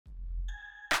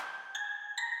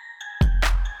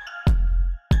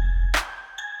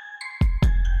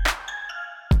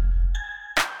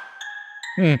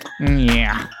Yeah. Let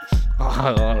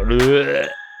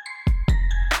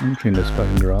me clean this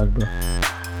fucking garage, bro.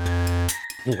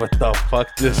 What the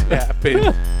fuck just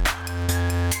happened?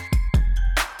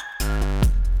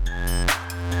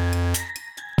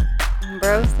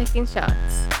 Bro's taking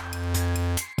shots.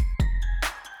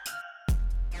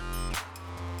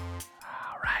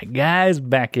 All right, guys,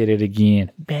 back at it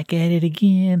again.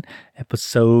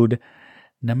 Episode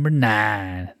number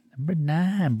 9.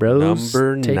 Bros.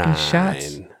 Number taking 9.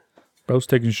 shots. Bros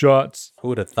taking shots. Who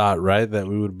would have thought, right, that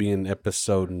we would be in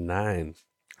episode 9?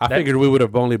 I figured we would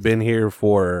have only been here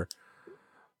for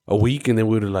a week, and then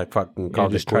we would have like fucking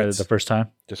called it just tried it quits. the first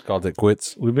time. Just called it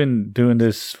quits. We've been doing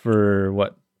this for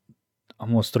what?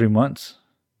 Almost 3 months.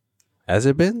 Has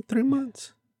it been 3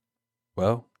 months?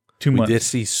 Well, 2 months. We did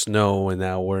see snow, and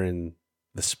now we're in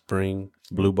the spring.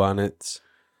 Blue bonnets.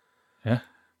 Yeah.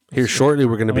 Here shortly,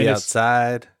 we're going to be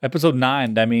outside. Episode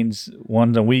 9, that means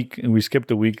once a week, and we skipped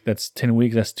a week. That's 10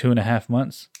 weeks. That's 2.5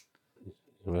 months.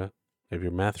 Well, if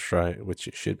your math's right, which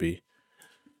it should be.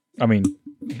 I mean,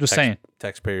 just saying.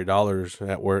 Taxpayer dollars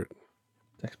at work.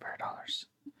 Taxpayer dollars.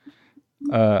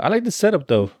 I like the setup,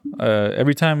 though.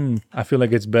 Every time I feel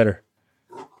like it's better.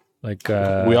 Like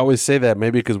we always say that,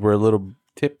 maybe because we're a little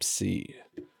tipsy.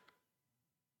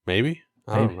 Maybe?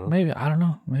 I don't know. Maybe. I don't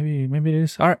know. Maybe it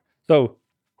is. All right. So,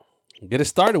 get it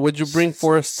started. What'd you bring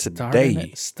for us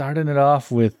today? Starting it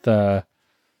off with,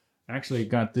 actually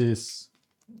got this.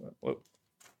 I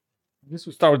guess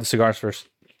we'll start with the cigars first.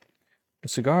 The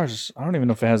cigars, I don't even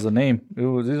know if it has the name.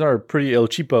 These are pretty El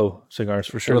Cheapo cigars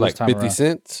for sure. Like 50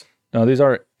 cents? No, these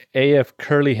are AF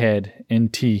Curly Head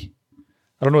NT. I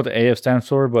don't know what the AF stands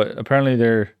for, but apparently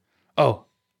they're... Oh,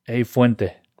 A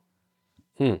Fuente.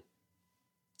 A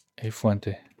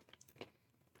Fuente.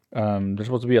 They're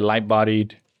supposed to be a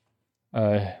light-bodied...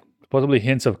 supposedly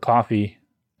hints of coffee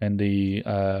and the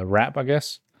wrap, I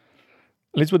guess.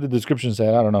 At least what the description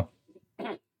said. I don't know.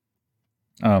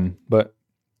 But...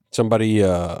 Somebody...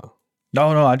 No,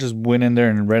 I just went in there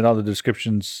and read all the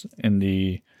descriptions in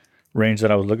the range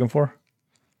that I was looking for.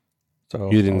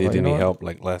 So you didn't need any help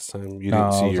like last time? You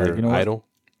didn't see your idol?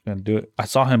 Gonna do it. I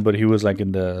saw him, but he was like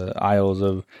in the aisles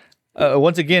of...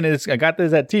 once again, I got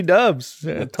this at T-Dubs.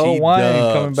 Total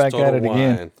Wine coming back at it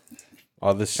again.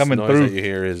 All this coming noise through. that you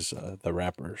hear is the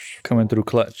rappers. Coming through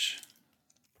clutch.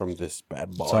 From this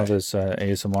bad boy. Saw this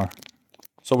ASMR.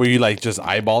 So were you like just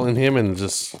eyeballing him and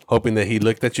just hoping that he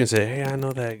looked at you and said, "Hey, I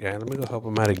know that guy. Let me go help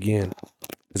him out again."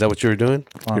 Is that what you were doing?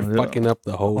 You're fucking up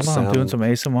the whole sound. I'm doing some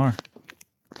ASMR.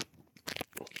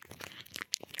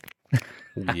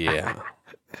 Yeah.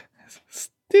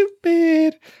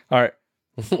 Stupid. All right.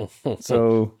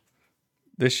 So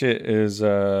this shit is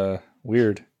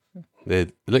weird.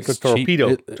 It looks it's a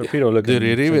torpedo. Cheap. Torpedo looking.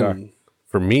 Dude, even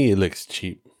for me, it looks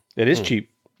cheap. It is cheap.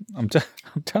 I'm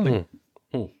telling you.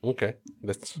 Okay,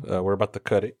 let's. We're about to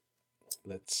cut it.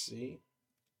 Let's see.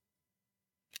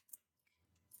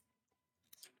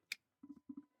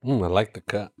 I like the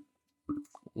cut.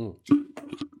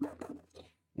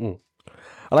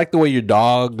 I like the way your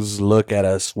dogs look at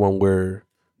us when we're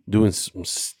doing some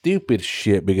stupid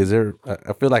shit because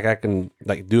I feel like I can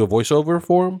like do a voiceover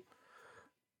for them.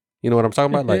 You know what I'm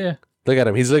talking about? Like, yeah. Look at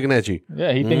him. He's looking at you.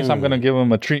 Yeah, he thinks I'm gonna give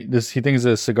him a treat. He thinks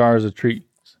a cigar is a treat.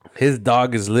 His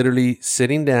dog is literally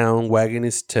sitting down, wagging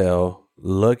his tail,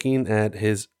 looking at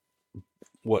his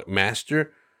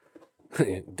master.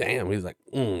 Damn, he's like,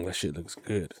 that shit looks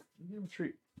good. Give him a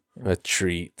treat. A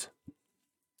treat.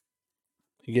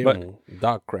 He gave him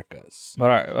dog crackers. All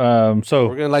right, so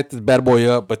we're gonna light this bad boy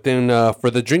up, but then for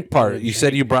the drink part, you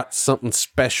said you brought something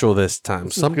special this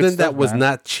time. Something that was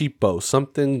not cheapo,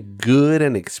 something good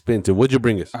and expensive. What'd you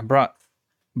bring us? I brought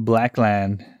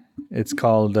Blackland. It's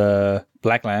called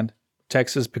Blackland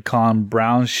Texas Pecan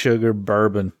Brown Sugar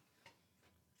Bourbon.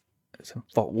 It's in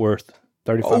Fort Worth.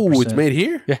 35%. Oh, it's made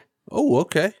here? Yeah. Oh,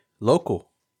 okay. Local.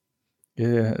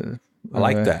 Yeah. I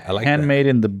like that. I like handmade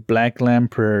in the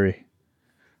Blackland Prairie.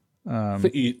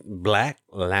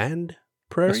 Blackland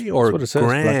Prairie or what it says.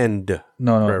 Grand?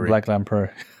 No, Prairie. Blackland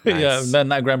Prairie. Nice. Yeah,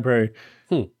 not Grand Prairie.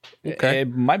 Okay.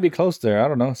 It might be close there. I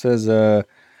don't know. It says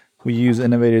we use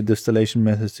innovative distillation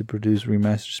methods to produce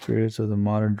remastered spirits of the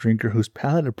modern drinker whose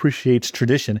palate appreciates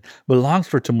tradition, but longs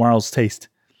for tomorrow's taste.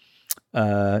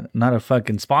 Not a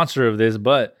fucking sponsor of this,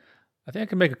 but I think I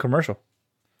can make a commercial.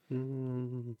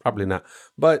 Probably not.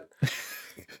 But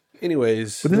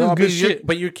anyways, But this is good shit.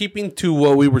 But you're keeping to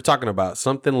what we were talking about,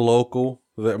 something local.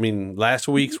 I mean, last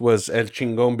week's was El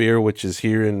Chingon beer, which is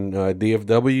here in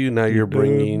DFW. Now you're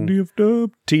bringing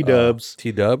T-Dubs.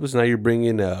 T-Dubs. Now you're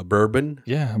bringing bourbon.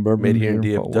 Yeah, bourbon made here in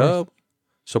DFW.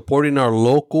 Supporting our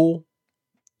local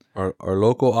Our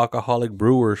local alcoholic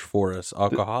brewers for us,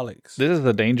 alcoholics. This is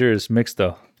a dangerous mix,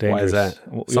 though. Dangerous. Why is that?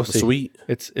 Something sweet?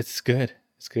 It's good.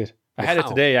 It's good. I had it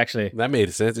today, actually. That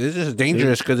made sense. It's just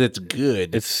dangerous because it's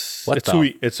good. It's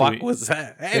sweet. It's fuck sweet. was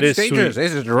that? Hey, It it's is dangerous. sweet.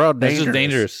 This is real dangerous. This is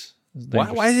dangerous.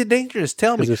 Why is it dangerous?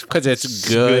 Tell me. Because it's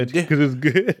good. Because it's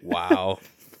good. Wow.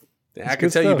 I can good tell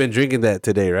stuff. you've been drinking that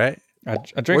today, right? I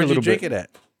drank Where'd a little you drink bit. it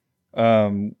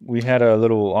at? We had a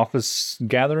little office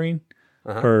gathering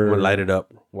We'll light it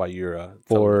up while you're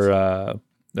for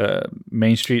the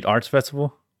Main Street Arts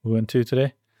Festival we went to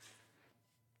today.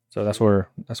 So that's where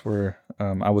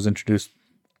I was introduced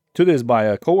to this by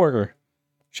a coworker.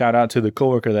 Shout out to the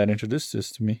coworker that introduced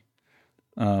this to me.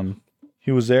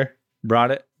 He was there,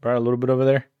 brought a little bit over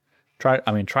there. Tried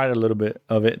a little bit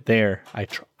of it there. I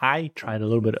tried a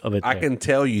little bit of it. I can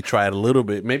tell you tried a little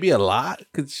bit, maybe a lot.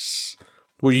 Cause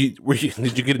were you?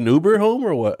 Did you get an Uber home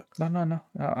or what? No.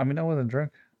 I mean, I wasn't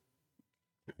drunk.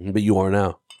 But you are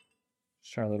now.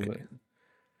 Just try a little bit.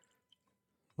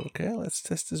 Okay, let's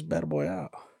test this bad boy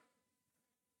out.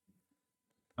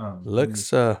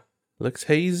 Looks Looks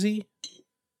hazy.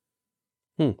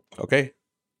 Okay.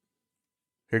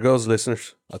 Here goes,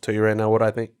 listeners. I'll tell you right now what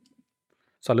I think.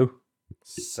 Salud.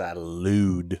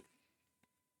 Salud.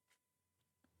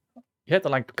 You have to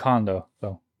like pecan though.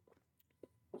 So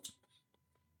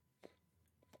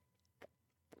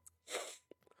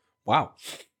wow.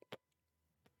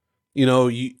 You know,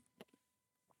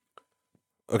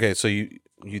 okay, so you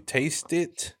taste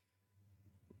it.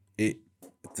 It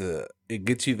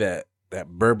gets you that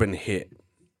bourbon hit.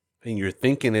 And you're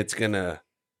thinking it's gonna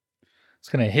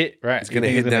hit, right? It's gonna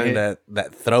hit down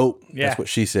that throat. Yeah. That's what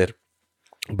she said.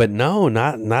 But no,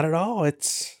 not at all.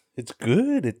 It's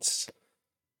good.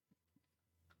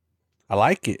 I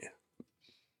like it.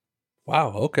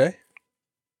 Wow, okay.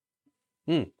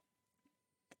 I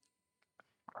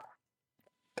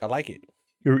like it.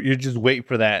 You're just waiting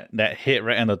for that hit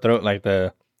right in the throat, like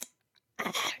that,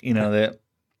 and it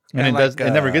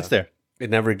never gets there. It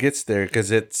never gets there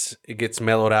because it gets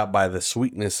mellowed out by the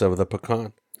sweetness of the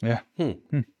pecan. Yeah. Kind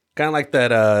of like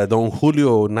that Don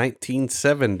Julio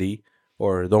 1970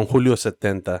 or Don Julio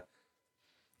 70. The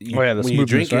smoothness, you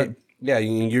drink right? it, yeah,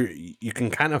 you can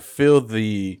kind of feel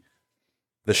the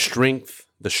strength,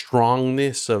 the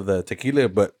strongness of the tequila,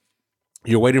 but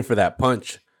you're waiting for that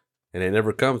punch, and it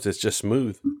never comes. It's just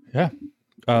smooth. Yeah.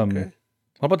 Okay.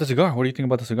 What about the cigar? What do you think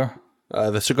about the cigar?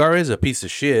 The cigar is a piece of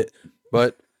shit,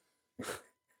 but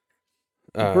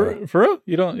for real,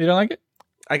 you don't like it?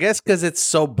 I guess because it's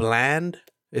so bland.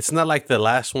 It's not like the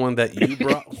last one that you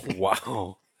brought.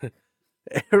 Wow.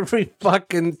 Every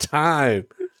fucking time.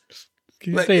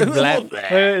 Can you say bland?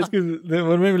 It's because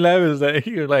what made me laugh is that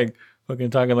you're like fucking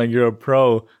talking like you're a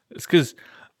pro. It's because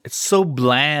it's so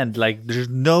bland. Like there's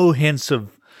no hints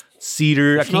of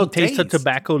cedar. I can't taste the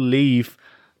tobacco leaf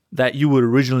that you would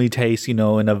originally taste, in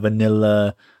a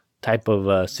vanilla type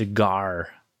of cigar.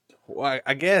 Well,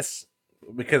 I guess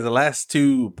because the last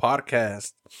two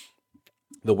podcasts,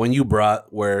 the one you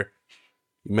brought where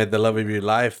you met the love of your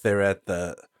life there at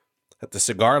the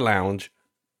cigar lounge,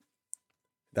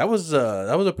 that was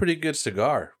a pretty good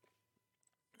cigar.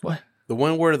 What? The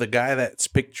one where the guy that's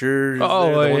pictures.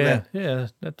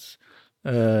 That's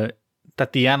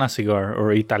Tatiana cigar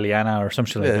or Italiana or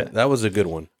something like that. That was a good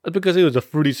one. That's because it was a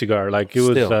fruity cigar. Like it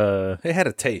was. It had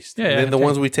a taste. Yeah, and then the taste.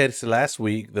 ones we tasted last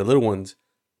week, the little ones.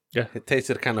 Yeah, it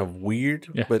tasted kind of weird,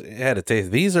 yeah. but it had a taste.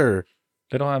 These are.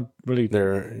 They don't have really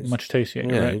much taste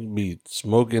yet. Yeah, right? you'd be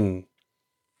smoking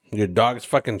your dog's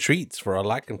fucking treats for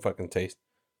all I can fucking taste.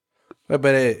 But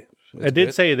it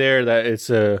did say there that it's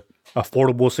a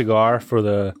affordable cigar for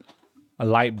a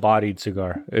light-bodied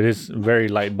cigar. It is very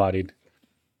light-bodied.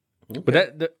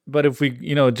 Okay. But if we,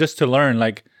 just to learn,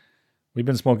 like we've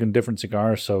been smoking different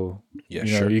cigars, so you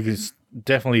can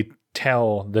definitely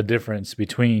tell the difference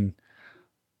between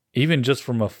even just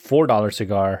from a $4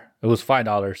 cigar. It was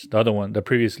 $5. The other one,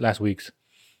 last week's.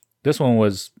 This one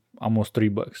was almost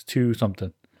 $3, $2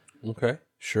 something. Okay,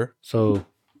 sure. So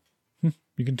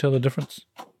you can tell the difference.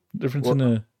 In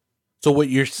the. So what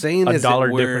you're saying is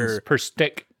 $1 difference per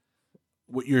stick.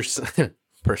 What you're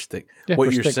per stick. Yeah,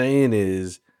 what you're saying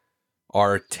is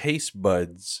our taste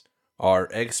buds, our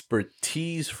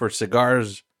expertise for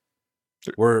cigars,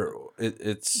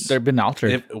 they've been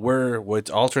altered. It's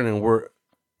altering, and we're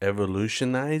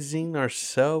evolutionizing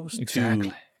ourselves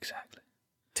to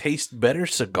taste better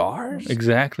cigars.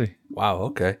 Exactly. Wow.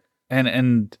 Okay.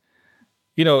 And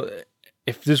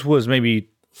if this was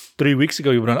maybe 3 weeks ago,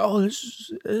 you would have,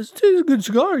 this is a good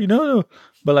cigar,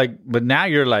 but now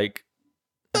you're like,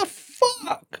 the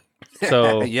fuck.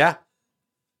 So yeah,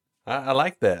 I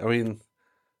like that. I mean,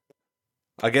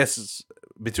 I guess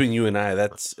between you and I,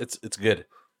 it's good.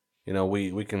 You know,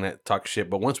 we can talk shit,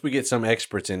 but once we get some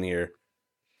experts in here,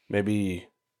 maybe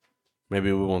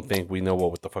we won't think we know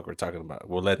what the fuck we're talking about.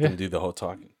 We'll let them do the whole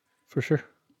talking. For sure.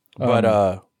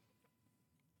 But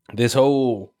this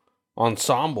whole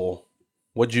ensemble,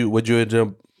 what'd you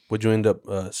end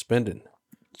up spending?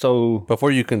 So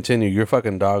Before you continue, your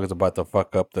fucking dog is about to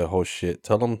fuck up the whole shit.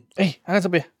 Tell them. hey, I got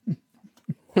some beer.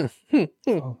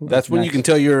 That's when you can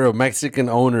tell you're a Mexican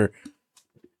owner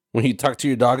when you talk to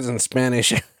your dogs in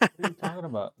Spanish. What are you talking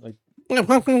about? Like,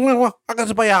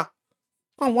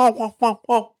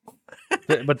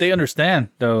 but they understand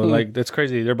though. Like that's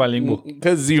crazy. They're bilingual.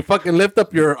 Because you fucking lift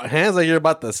up your hands like you're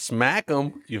about to smack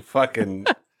them. You fucking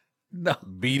No,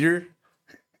 beater.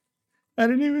 I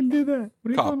didn't even do that. What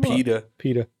are you Called talking PETA. about?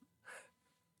 PETA.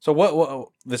 So what?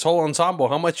 This whole ensemble,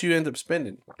 how much you end up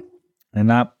spending? And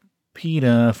not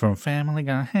PETA from Family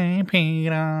Guy. Hey,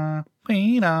 PETA,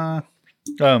 PETA.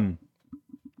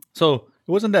 So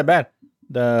it wasn't that bad.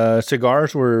 The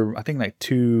cigars were, I think, like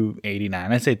 $2.89.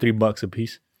 I'd say $3 a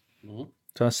piece. Mm-hmm.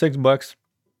 So $6.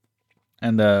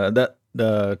 And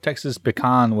the Texas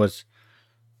pecan was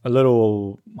a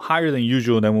little higher than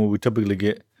usual than what we typically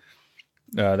get.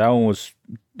 That one was,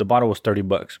 the bottle was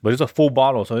 $30, but it's a full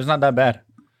bottle, so it's not that bad.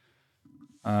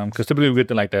 Because typically we get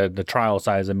the trial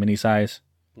size, the mini size,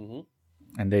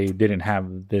 and they didn't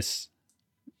have this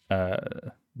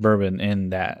bourbon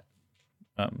in that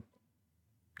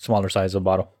smaller size of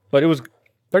bottle. But it was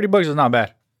 $30 is not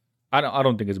bad. I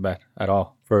don't think it's bad at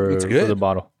all for the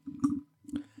bottle.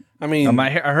 I mean, I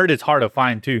heard it's hard to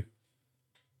find too.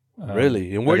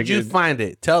 Really? And where'd you find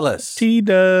it? Tell us.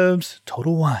 T-Dubs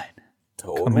Total Wine.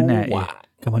 Coming at you. Wine.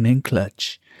 Coming in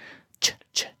clutch.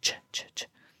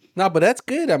 No, but that's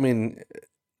good. I mean,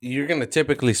 you're gonna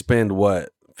typically spend what,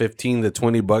 $15 to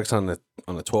 $20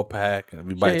 on a 12-pack. If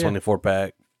you buy a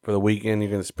 24-pack for the weekend,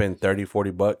 you're gonna spend $30,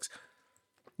 $40.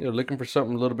 You're looking for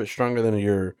something a little bit stronger than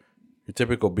your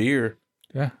typical beer.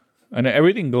 Yeah, and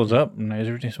everything goes up, and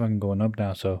everything's fucking going up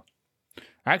now. So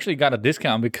I actually got a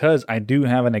discount because I do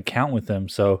have an account with them.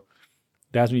 So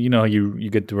that's when you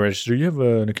get to register. You have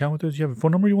an account with us. You have a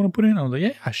phone number you want to put in. I was like,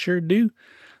 yeah, I sure do.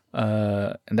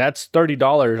 And that's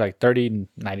 $30, like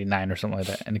 $30.99 or something like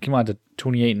that, and it came out to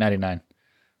 $28.99.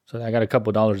 So I got a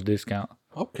couple dollars discount.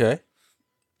 Okay.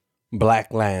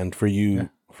 Blackland for you. Yeah.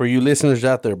 For you listeners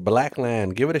out there,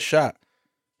 Blackland, give it a shot.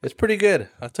 It's pretty good.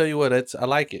 I'll tell you what, I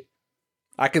like it.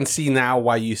 I can see now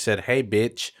why you said, hey,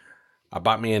 bitch, I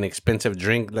bought me an expensive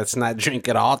drink. Let's not drink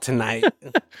it all tonight.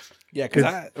 Yeah, because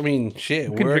I mean, shit.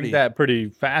 We can drink that pretty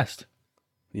fast.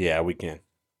 Yeah, we can.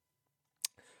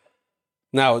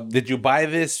 Now, did you buy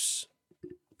this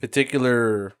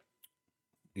particular,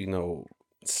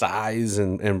 size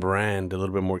and brand a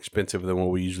little bit more expensive than what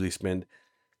we usually spend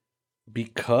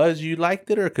because you liked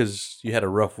it or because you had a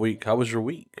rough week? How was your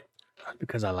week?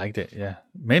 Because I liked it, yeah.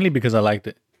 Mainly because I liked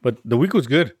it. But the week was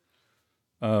good.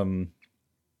 Work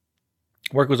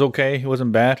was okay. It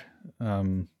wasn't bad.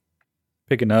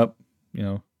 Picking up,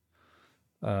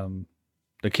 the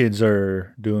kids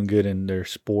are doing good in their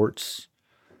sports.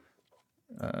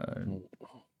 Do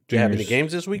you have any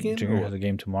games this weekend? Junior has a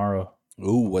game tomorrow.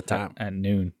 Ooh, what time? At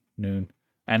noon.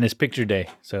 And it's picture day.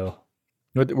 So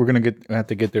we're going to have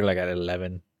to get there like at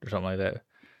 11 or something like that.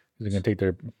 They're going to take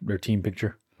their team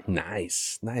picture.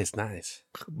 Nice.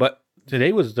 But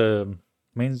today was the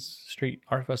Main Street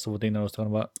Art Festival thing that I was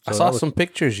talking about. So I saw some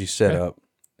pictures you set up.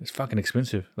 It's fucking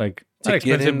expensive. Like, not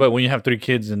expensive, but when you have 3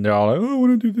 kids and they're all like, oh, I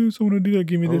want to do this, I want to do that,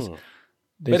 give me this.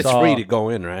 But it's free to go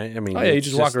in, right? I mean, you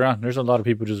just walk around. There's a lot of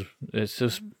people it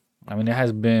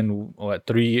has been,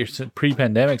 3 years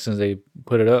pre-pandemic since they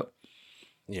put it up.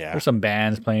 Yeah. There's some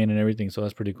bands playing and everything, so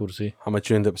that's pretty cool to see. How much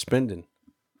you end up spending?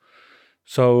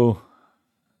 So,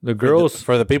 the girls...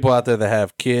 For the people out there that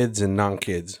have kids and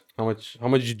non-kids, how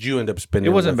much did you end up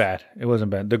spending? It wasn't bad.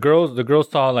 The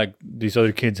girls saw like these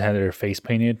other kids had their face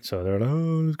painted, so they're like,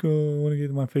 "Oh, let's go! I want to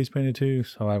get my face painted too."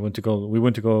 So we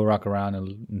went to go rock around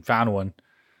and found one.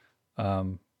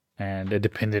 And it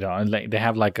depended on they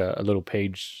have like a little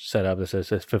page set up that says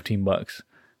 $15,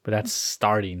 but that's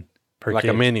starting per like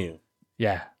kid. A menu.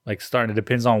 Yeah, like starting. It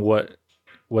depends on what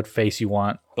face you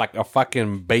want. Like a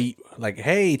fucking bait. Like,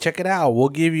 hey, check it out. We'll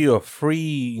give you a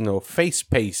free, face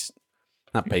paste.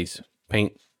 Not paste.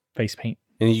 Paint. Face paint.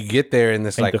 And you get there and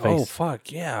it's paint like, oh,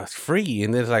 fuck, yeah, it's free.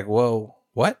 And it's like, well,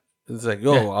 what? It's like,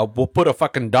 we'll put a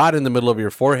fucking dot in the middle of your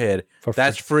forehead.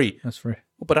 That's free. That's free.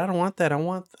 But I don't want that. I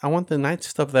want the nice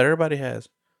stuff that everybody has.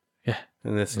 Yeah.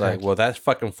 And it's like, well, that's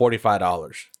fucking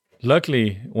 $45.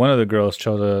 Luckily, one of the girls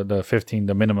chose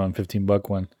the minimum $15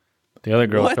 one. But the other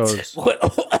girl chose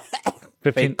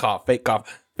Fake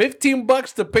cough. 15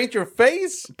 bucks to paint your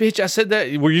face? Bitch, I said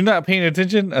that. Were you not paying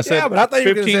attention? I said, Yeah, but I thought you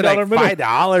were going to say like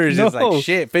 $5. No. It's like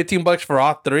shit. 15 bucks for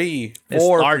all three.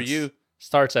 Four for you.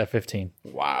 Starts at 15.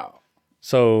 Wow.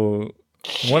 So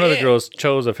one of the girls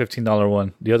chose a $15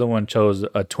 one. The other one chose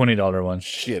a $20 one.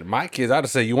 Shit, my kids, I'd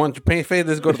say, you want your paint fade?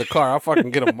 Let's go to the car. I'll fucking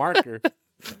get a marker.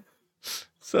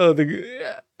 So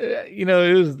it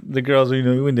was the girls.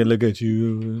 When they look at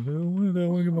you, I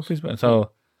want to get my face back.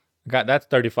 So that's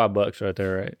 $35 right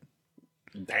there, right?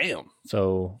 Damn.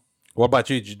 So what about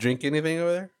you? Did you drink anything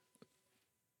over there?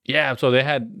 Yeah. So they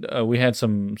had we had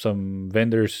some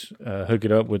vendors hook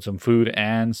it up with some food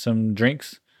and some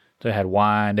drinks. They had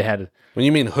wine. They had. When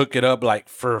you mean hook it up like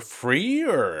for free,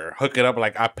 or hook it up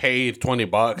like I paid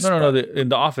 $20? No. In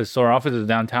the office. So our office is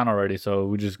downtown already. So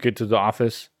we just get to the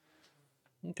office.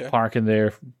 Okay. Park in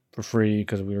there for free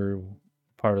because we were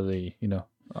part of the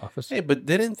office. Hey, but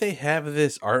didn't they have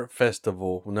this art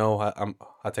festival? No,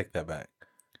 I take that back.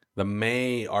 The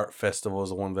May Art Festival is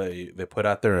the one that they put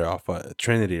out there off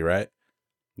Trinity, right?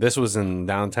 This was in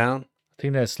downtown. I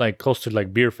think that's like close to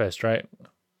like Beer Fest, right?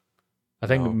 I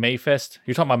think Mayfest.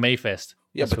 You're talking about Mayfest.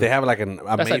 Yeah, but they have like a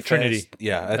that's Mayfest. At Trinity.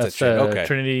 Yeah, that's Trinity. Okay,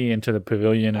 Trinity into the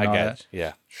pavilion. And all that.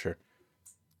 Yeah, sure.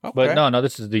 Okay. But no,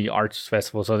 this is the arts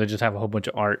festival, so they just have a whole bunch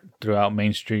of art throughout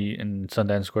Main Street and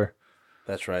Sundance Square.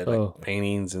 That's right, so, like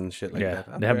paintings and shit like that.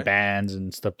 Yeah, they have bands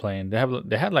and stuff playing. They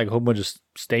had like a whole bunch of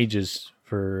stages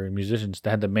for musicians.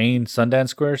 They had the main Sundance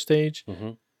Square stage.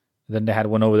 Mm-hmm. Then they had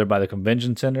one over there by the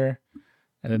convention center,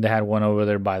 and then they had one over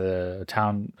there by the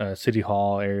town city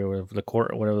hall area, or the court,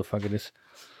 or whatever the fuck it is.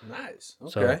 Nice.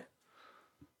 Okay. So,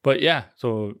 but yeah,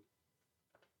 so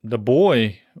the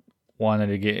boy wanted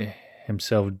to get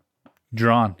himself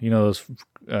drawn. Those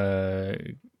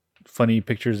funny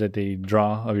pictures that they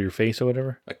draw of your face or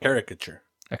whatever. A caricature.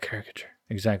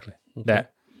 Exactly. Okay.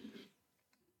 That.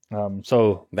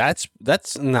 So that's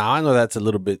now I know that's a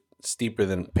little bit steeper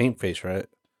than paint face, right?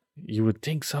 You would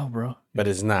think so, bro. But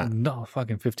it's not. No,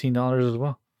 fucking $15 as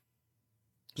well.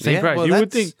 Same price. Well, you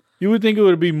would think it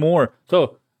would be more.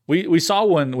 So we saw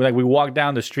one, like we walked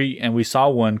down the street and we saw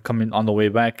one coming on the way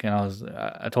back, and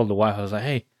I told the wife, I was like,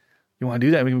 hey, you want to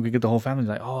do that? We could get the whole family. She's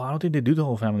like, oh, I don't think they do the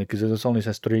whole family because it only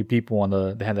says 3 people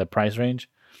they had that price range.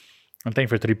 I think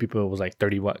for 3 people it was like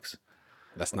 $30.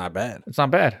 That's not bad. It's not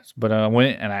bad. But I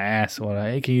went and I asked,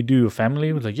 hey, can you do a family?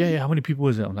 He was like, yeah. How many people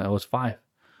is it? I'm like, it was 5.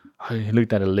 He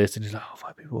looked at a list and he's like,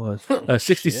 5 people was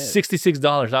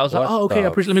 $66. I was like, oh, okay.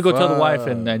 Let me go tell the wife,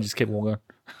 and I just kept going.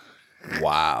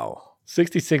 Wow.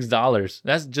 $66.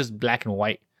 That's just black and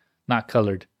white, not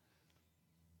colored.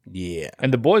 Yeah.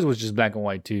 And the boys was just black and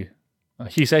white too.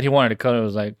 He said he wanted to color. I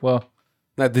was like, well.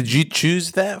 Now, did you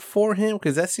choose that for him?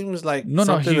 Because that seems like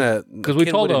something that because we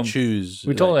told him choose.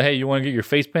 We told him, hey, you want to get your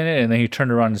face painted? And then he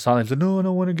turned around and saw it. He said, no, I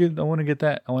want to get that.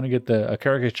 I want to get a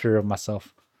caricature of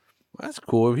myself. Well, that's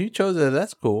cool. If he chose it,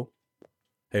 that's cool.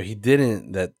 If he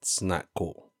didn't, that's not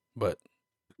cool. But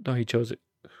no, he chose it.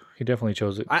 He definitely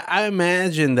chose it. I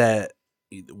imagine that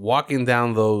walking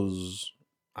down those,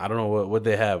 I don't know what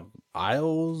they have.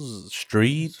 Aisles,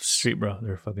 street, bro.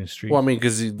 They're fucking street. Well, I mean,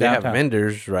 because they have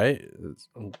vendors, right?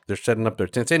 They're setting up their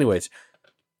tents. Anyways,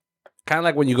 kind of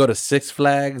like when you go to Six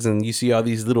Flags and you see all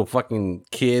these little fucking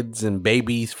kids and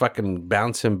babies fucking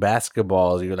bouncing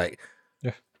basketballs. You're like,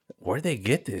 where'd they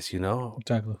get this?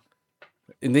 Exactly.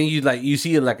 And then you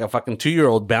see like a fucking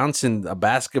 2-year-old bouncing a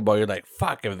basketball. You're like,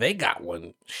 fuck, if they got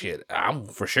one, shit, I'm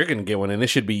for sure gonna get one, and it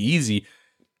should be easy.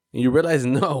 And you realize,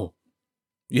 no.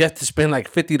 You have to spend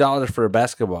like $50 for a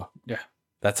basketball. Yeah.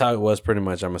 That's how it was pretty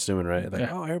much, I'm assuming, right?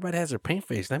 Like, oh, everybody has their paint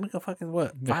face. Let me go fucking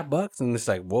what? $5? And it's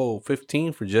like, whoa,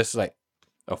 15 for just like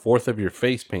a fourth of your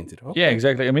face painted. Okay. Yeah,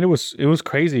 exactly. I mean, it was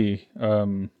crazy.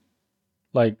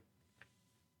 Like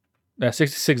that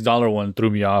 $66 one threw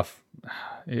me off.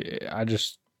 I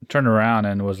just turned around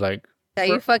and was like, are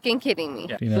you fucking kidding me?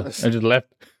 Yeah, I just left.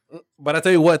 But I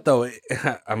tell you what, though,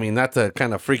 I mean, not to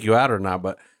kind of freak you out or not,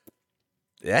 but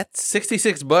that's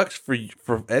 $66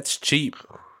 for that's cheap.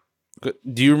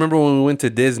 Do you remember when we went to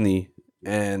Disney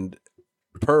and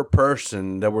per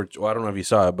person I don't know if you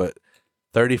saw it, but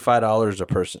 $35 a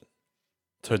person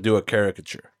to do a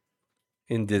caricature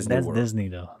in Disney World. That's Disney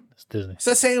though. It's Disney. It's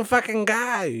the same fucking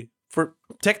guy. For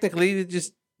technically,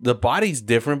 just the body's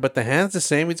different, but the hand's the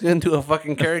same. He's gonna do a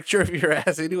fucking caricature of your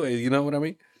ass anyway. You know what I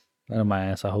mean? Not of my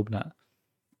ass. I hope not.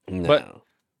 No. But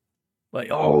like,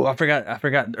 oh, I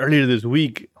forgot earlier this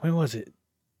week. When was it?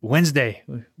 Wednesday.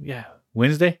 Yeah,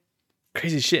 Wednesday.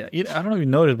 Crazy shit. I don't know if you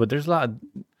noticed, but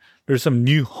there's some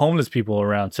new homeless people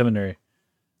around seminary.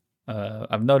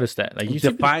 I've noticed that. Like,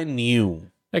 define new.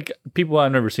 Like people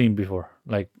I've never seen before.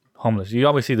 Like homeless. You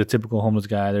always see the typical homeless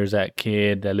guy. There's that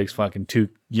kid that looks fucking too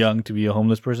young to be a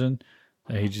homeless person.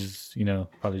 He just,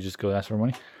 probably just go ask for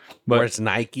money. But wears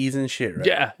Nikes and shit, right?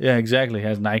 Yeah, exactly.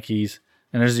 Has Nikes.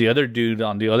 And there's the other dude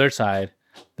on the other side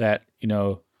that, I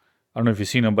don't know if you've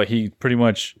seen him, but he pretty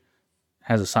much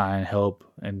has a sign, help,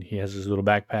 and he has his little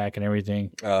backpack and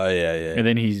everything. Oh, yeah. And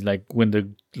then he's like, when the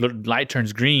light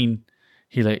turns green,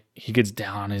 he gets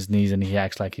down on his knees and he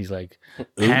acts like he's like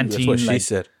panting. That's what she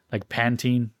said. Like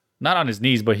panting. Not on his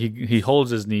knees, but he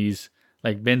holds his knees,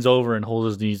 like bends over and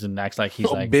holds his knees and acts like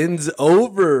he's bends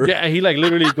over. Yeah, he like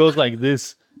literally goes like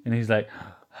this and he's like,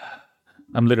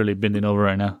 I'm literally bending over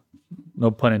right now.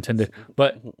 No pun intended.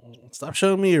 But stop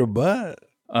showing me your butt.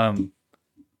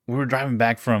 We were driving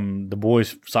back from the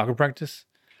boys' soccer practice,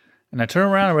 and I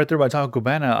turned around and right there by Taco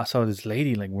Cabana, I saw this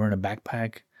lady like wearing a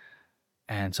backpack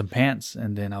and some pants,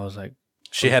 and then I was like,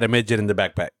 she had a midget in the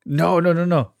backpack. No. I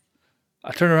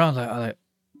turned around I was like,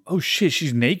 oh shit,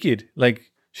 she's naked.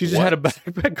 Like she just had a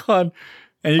backpack on,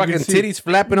 and you fucking can see titties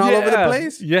flapping all over the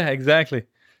place. Yeah, exactly.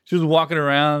 She was walking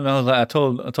around, and I was like, I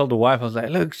told the wife, I was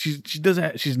like, look,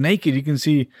 she's naked. You can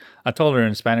see. I told her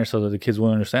in Spanish so that the kids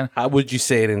won't understand. How would you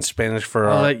say it in Spanish for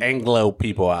Anglo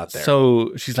people out there?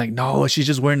 So she's like, no, she's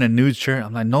just wearing a nude shirt.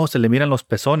 I'm like, no, se le miran los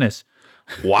pezones.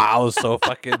 Wow, so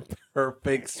fucking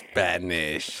perfect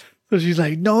Spanish. So she's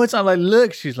like, no, it's not. Like,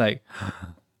 look. She's like,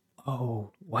 oh,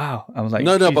 wow. I was like,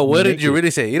 no, but what did you really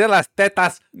say? Mira las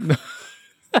tetas.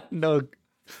 No, did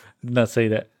not say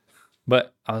that.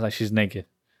 But I was like, she's naked.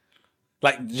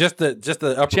 Like just the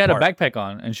upper She had part. a backpack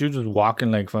on, and she was just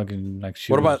walking like fucking like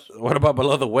she. What about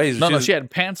below the waist? No, she had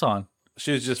pants on.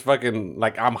 She was just fucking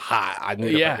like, I'm hot. I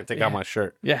need to fucking take out my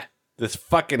shirt. Yeah. This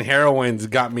fucking heroine's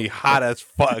got me hot as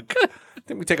fuck.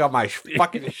 Let me take out my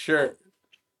fucking shirt.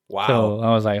 Wow. So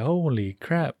I was like, holy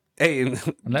crap. Hey, and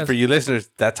for you listeners,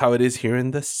 that's how it is here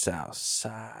in the South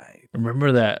Side.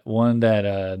 Remember that one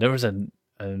that there was a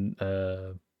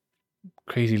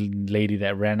crazy lady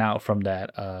that ran out from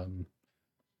that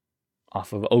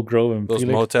off of Oak Grove and those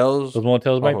Felix.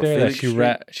 motels back there Felix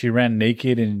that she ran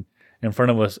naked in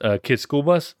front of a kid's school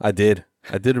bus. I did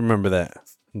remember that.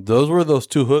 Those were those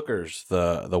two hookers,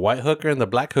 the white hooker and the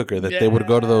black hooker, that they would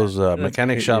go to those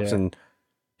mechanic shops and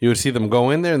you would see them go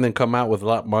in there and then come out with a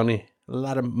lot of money.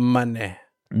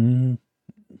 Mm-hmm.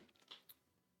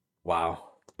 Wow.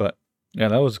 But yeah,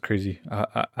 that was crazy.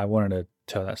 I wanted to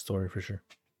tell that story for sure.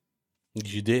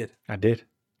 You did. I did.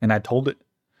 And I told it.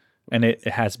 And it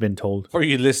has been told. For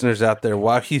you listeners out there,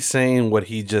 while he's saying what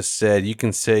he just said, you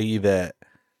can say that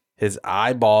his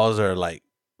eyeballs are like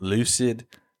lucid.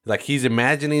 Like he's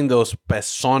imagining those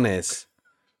pezones.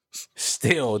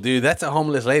 Still, dude, that's a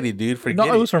homeless lady, dude. Forget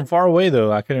it was from far away,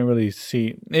 though. I couldn't really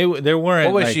see. There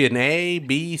weren't. What was she, an A,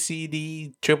 B, C,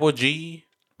 D, triple G?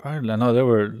 Probably, no,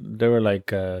 they were like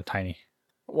tiny.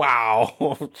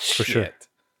 Wow. For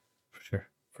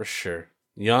sure.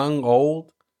 Young,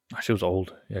 old? She was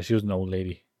old. Yeah, she was an old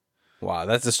lady. Wow,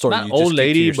 that's the story. Not you old just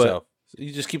lady, keep to but yourself.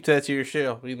 You just keep that to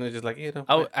yourself. Just like,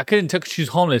 I couldn't tell. She's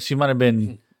homeless. She might have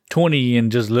been 20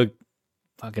 and just looked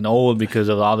fucking old because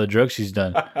of all the drugs she's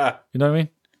done. You know what I mean?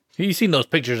 You seen those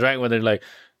pictures, right? Where they're like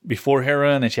before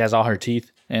heroin and she has all her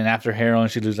teeth, and after heroin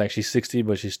she looks like she's 60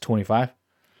 but she's 25.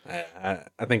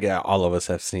 I think all of us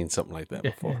have seen something like that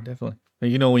before. Yeah, definitely.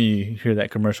 Like, when you hear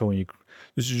that commercial when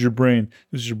this is your brain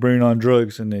on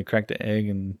drugs, and they crack the egg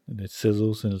and it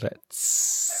sizzles and it's like.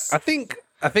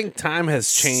 I think time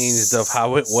has changed of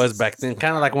how it was back then.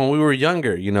 Kind of like when we were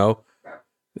younger,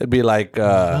 it'd be like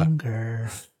younger.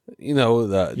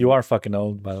 You are fucking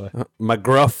old, by the way.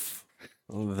 McGruff,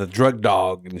 the drug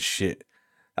dog and shit.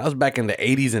 That was back in the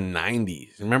 80s and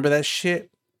 90s. Remember that shit?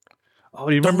 Oh,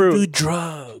 do you remember? Don't do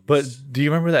drugs. But do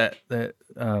you remember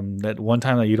that one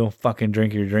time that you don't fucking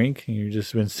drink your drink and you've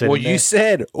just been sitting there? Well, you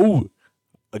said,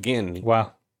 again.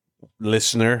 Wow.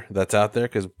 Listener that's out there,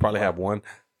 because we probably have one.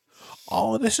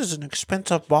 Oh, this is an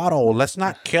expensive bottle. Let's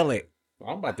not kill it.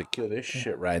 I'm about to kill this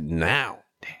shit right now.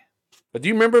 Damn. But do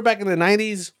you remember back in the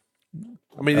 90s?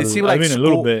 I mean, it seemed like a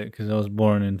little bit because I was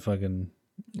born in fucking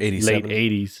 87.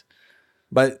 late 80s.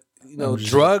 But,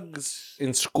 drugs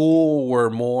in school were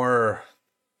more...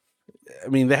 I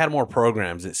mean, they had more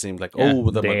programs, it seemed like. The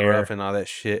McGruff and all that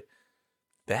shit.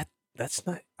 That's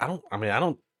not... I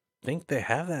don't think they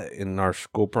have that in our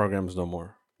school programs no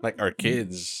more. Like our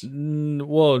kids.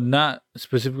 Well, not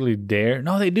specifically Dare.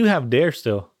 No, they do have Dare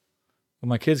still. When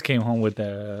my kids came home with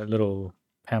a little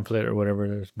pamphlet or whatever,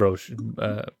 there's brochure,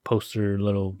 poster,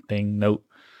 little thing, note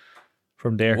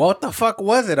from Dare. What the fuck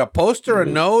was it? A poster, a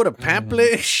note, a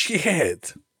pamphlet?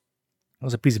 Shit. It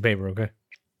was a piece of paper, okay?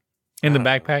 In the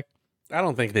backpack. I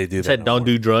don't think they do that. Said don't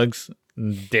do drugs.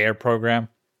 Dare program.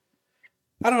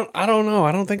 I don't know.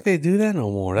 I don't think they do that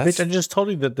no more. Bitch, I just told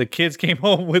you that the kids came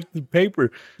home with the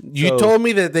paper. You told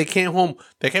me that they came home.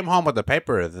 They came home with the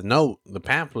paper, the note, the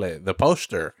pamphlet, the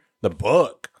poster, the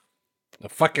book, the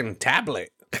fucking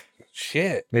tablet.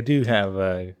 Shit. They do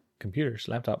have computers,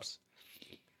 laptops.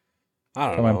 I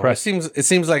don't I'm know. impressed. It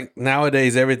seems like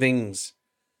nowadays everything's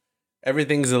a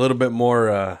little bit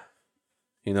more,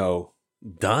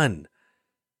 done.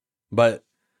 But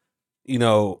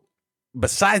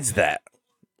besides that,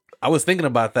 I was thinking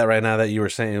about that right now that you were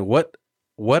saying. What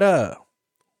do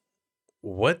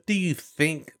you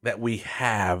think that we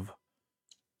have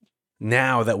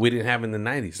now that we didn't have in the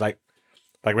 90s? Like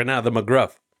right now, the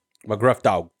McGruff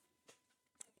dog.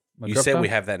 You said we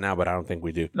have that now, but I don't think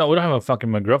we do. No, we don't have a fucking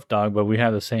McGruff dog, but we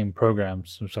have the same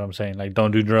programs. That's what I'm saying. Like,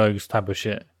 don't do drugs type of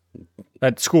shit.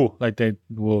 At school, like, they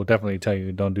will definitely tell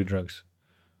you don't do drugs.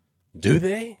 Do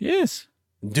they? Yes.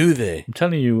 Do they? I'm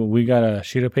telling you, we got a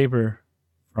sheet of paper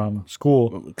from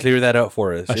school. Clear that up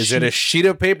for us. Is it a sheet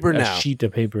of paper now? A sheet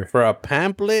of paper. For a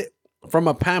pamphlet? From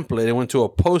a pamphlet, it went to a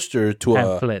poster to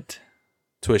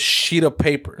a sheet of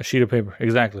paper. A sheet of paper,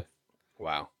 exactly.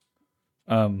 Wow.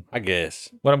 I guess.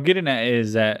 What I'm getting at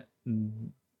is that,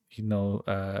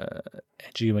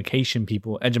 education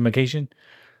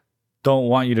don't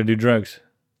want you to do drugs.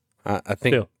 I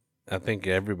think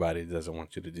everybody doesn't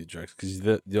want you to do drugs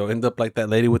because you'll end up like that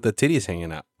lady with the titties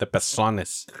hanging out. The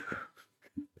pezones.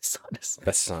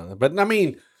 Pezones. But I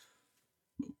mean,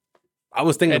 I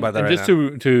was thinking about that right just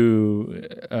now.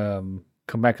 to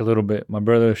come back a little bit, my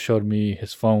brother showed me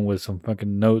his phone with some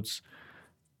fucking notes,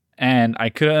 and I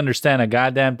couldn't understand a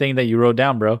goddamn thing that you wrote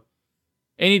down, bro.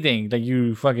 Anything. Like,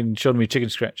 you fucking showed me chicken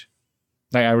scratch.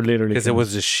 Like, I literally... Because it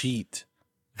was a sheet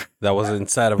that was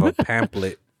inside of a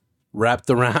pamphlet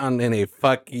wrapped around in a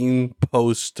fucking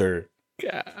poster.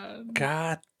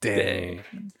 God dang.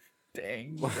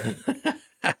 Dang.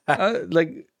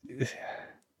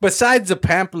 Besides the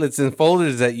pamphlets and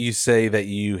folders that you say that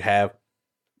you have,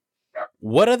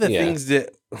 what are the things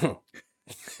that...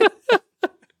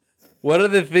 What are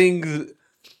the things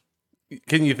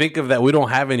can you think of that we don't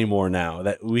have anymore now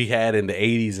that we had in the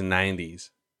 80s and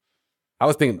 90s? I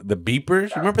was thinking the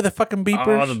beepers. Remember the fucking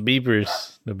beepers? Oh, the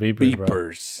beepers. The beepers, bro.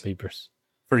 Beepers.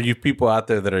 For you people out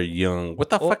there that are young,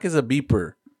 what the fuck is a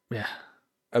beeper? Yeah.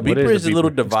 A beeper is a little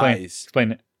device.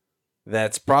 Explain it.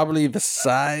 That's probably the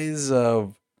size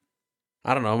of,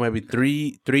 I don't know, maybe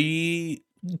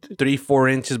 4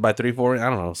 inches by 3, 4. I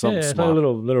don't know, something small. Like a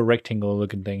little rectangle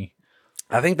looking thingy.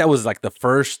 I think that was like the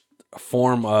first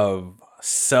form of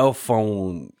cell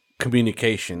phone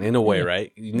communication in a way,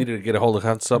 right? You needed to get a hold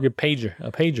of something. A pager.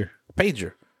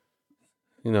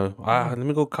 You know, let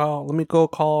me go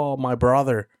call my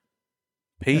brother.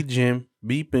 Page him,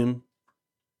 beep him.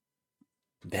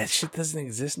 That shit doesn't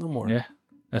exist no more. Yeah,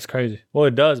 that's crazy. Well,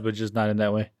 it does, but just not in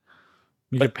that way.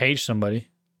 You could page somebody.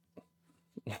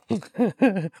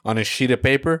 On a sheet of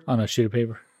paper? On a sheet of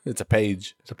paper. It's a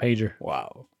page. It's a pager.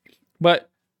 Wow.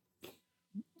 But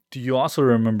do you also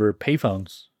remember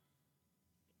payphones?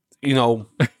 You know,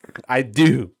 I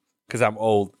do, because I'm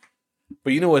old.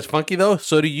 But you know what's funky, though?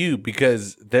 So do you,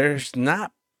 because there's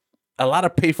not a lot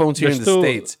of payphones here in the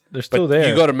States. They're still there.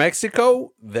 You go to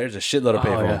Mexico, there's a shitload of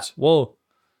payphones. Yeah. Well,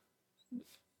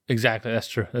 exactly. That's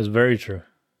true. That's very true.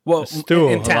 Well, still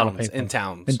in towns,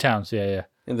 yeah.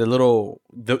 In the little,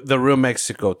 the real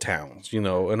Mexico towns, you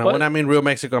know. And when I mean real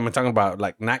Mexico, I'm talking about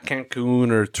like not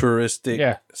Cancun or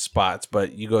touristic spots,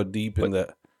 but you go deep in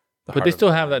the but they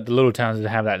still have that, the little towns that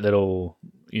have that little,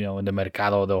 you know, in the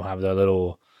Mercado, they'll have the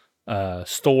little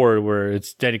store where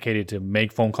it's dedicated to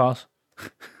make phone calls.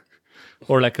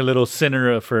 Or like a little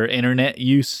center for internet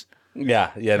use.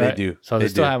 Yeah, right? They do. So they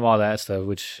still have all that stuff,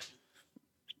 which...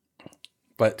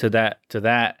 But to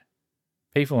that,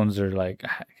 payphones are like,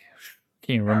 I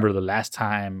can't remember the last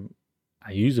time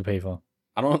I used a payphone.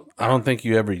 I don't think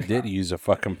you ever did use a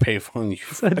fucking payphone, you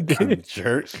fucking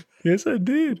jerk. Yes, I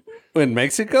did. In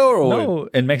Mexico or no?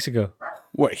 In Mexico.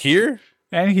 What, here?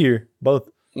 And here, both.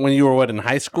 When you were in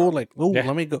high school? Like, oh,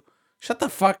 let me go. Shut the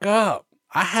fuck up.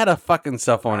 I had a fucking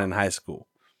cell phone in high school.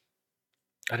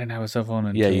 I didn't have a cell phone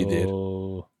until you did.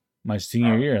 My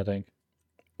senior year, I think.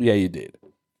 Yeah, you did.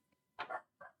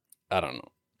 I don't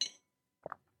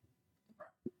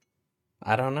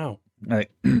know.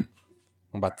 I'm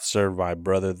about to serve my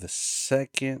brother the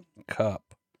second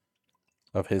cup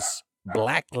of his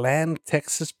Blackland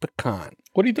Texas pecan.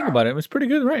 What do you think about it? It's pretty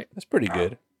good, right? It's pretty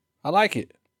good. I like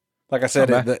it. Like I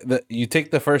said, you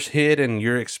take the first hit and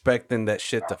you're expecting that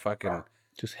shit to fucking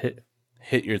just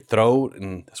hit your throat,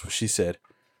 and that's what she said.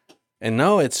 And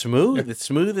no, it's smooth. Yeah. It's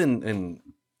smooth and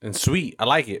sweet. I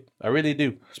like it. I really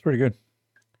do. It's pretty good.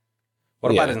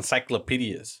 What about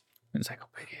encyclopedias?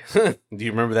 Encyclopedias. Do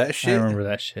you remember that shit? I remember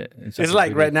that shit. It's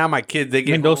like right now, my kids, they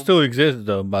get those still exist,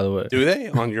 though, by the way. Do they?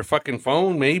 On your fucking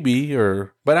phone, maybe?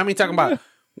 But I mean, talking about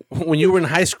when you were in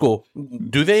high school,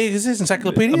 do they exist,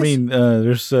 encyclopedias? I mean,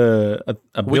 there's a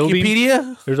building.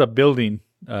 Wikipedia? There's a building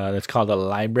that's called a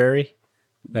library.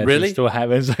 That Really? they still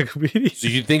have encyclopedias. Do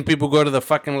you think people go to the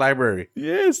fucking library?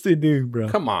 Yes, they do, bro.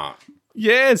 Come on.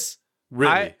 Yes.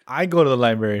 Really? I go to the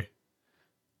library.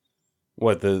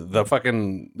 What, the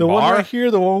fucking The bar? one right here,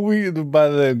 the one by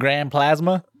the Grand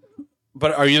Plasma.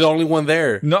 But are you the only one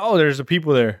there? No, there's the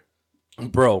people there.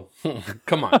 Bro,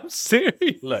 come on. I'm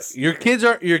serious. Look, your kids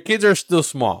are still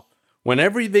small.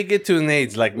 Whenever they get to an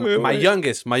age, like my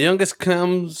youngest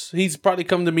comes, he's probably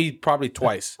come to me probably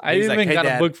twice. I He's even like, "Hey, got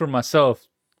Dad." a book for myself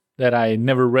that I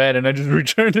never read, and I just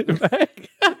returned it back.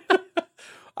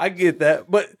 I get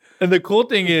that, but And the cool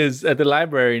thing is, at the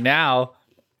library now,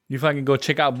 you fucking go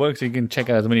check out books. You can check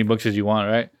out as many books as you want,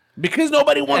 right? because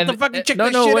nobody wants to fucking check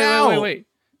that shit out. Wait.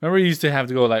 Remember, you used to have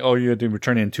to go like, oh, you have to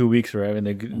return it in 2 weeks, right? And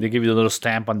they give you the little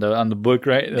stamp on the book,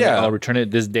 right? They're Yeah. like, I'll return it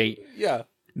this date. Yeah.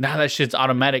 Now that shit's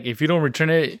automatic. If you don't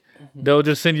return it, they'll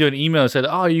just send you an email that said,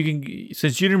 oh, you can,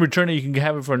 since you didn't return it, you can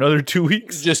have it for another 2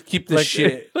 weeks. Just keep the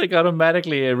shit. Like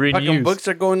automatically it renews. Fucking books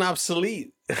are going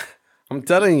obsolete. I'm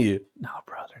telling you. No,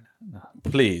 brother. No.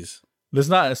 Please. Let's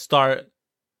not start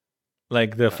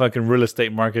like the fucking real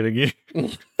estate market again.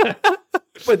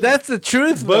 But that's the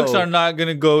truth, Books though. are not going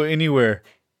to go anywhere.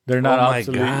 They're not Oh my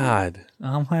obsolete. God.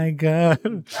 Oh my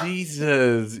God.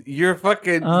 Jesus. You're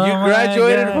fucking, Oh you my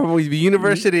graduated God. from the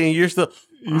university and you're still.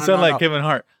 You sound like Kevin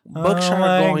Hart. Books Oh are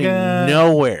my going God.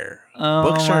 nowhere. Oh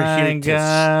Books are my here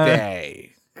God. to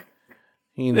stay.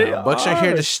 You They know, books are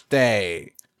here are. to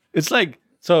stay. It's like,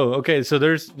 so, okay, so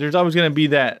there's always going to be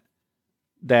that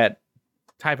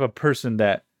type of person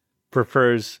that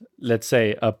prefers, let's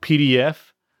say, a PDF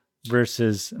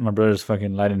versus my brother's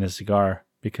fucking lighting his cigar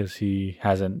because he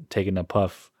hasn't taken a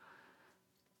puff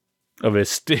of his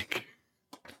stick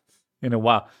in a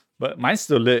while. But mine's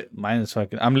still lit. Mine is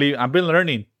fucking, I've been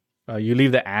learning. You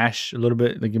leave the ash a little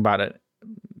bit, like about a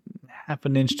half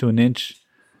an inch to an inch,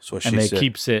 So and it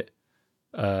keeps it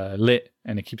lit,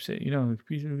 and it keeps it,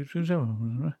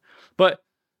 But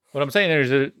what I'm saying there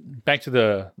is back to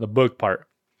the book part.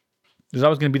 There's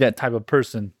always going to be that type of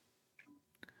person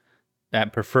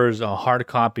that prefers a hard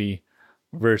copy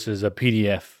versus a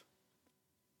PDF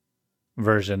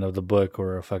version of the book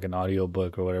or a fucking audio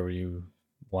book or whatever you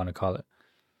want to call it.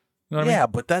 You know what I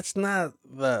mean? but that's not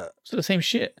the. It's the same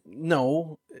shit.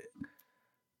 No.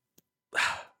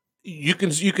 You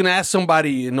can ask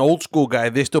somebody, an old school guy,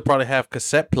 they still probably have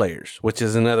cassette players, which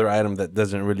is another item that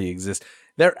doesn't really exist.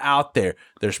 They're out there.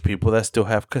 There's people that still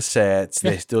have cassettes.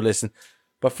 They still listen.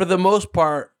 But for the most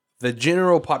part, the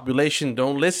general population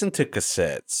don't listen to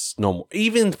cassettes no more.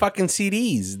 Even fucking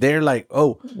CDs. They're like,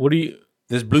 oh,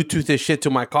 this Bluetooth this shit to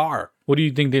my car. What do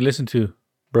you think they listen to?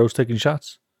 Bros taking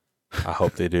shots? I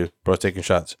hope they do. Bro taking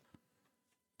shots.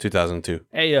 2002.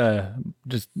 Hey,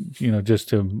 just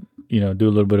to do a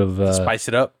little bit of Spice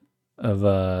it up.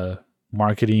 of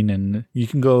marketing, and you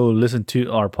can go listen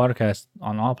to our podcast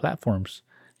on all platforms,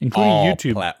 including All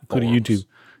YouTube, platforms. including YouTube,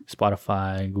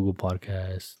 Spotify, Google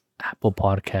Podcasts, Apple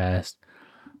Podcast,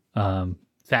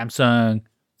 Samsung.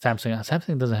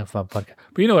 Samsung doesn't have a podcast,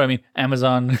 but you know what I mean.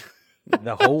 Amazon,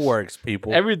 The whole works,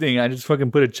 people. everything. I just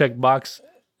fucking put a check box,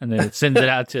 and then it sends it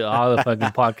out to all the fucking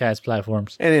podcast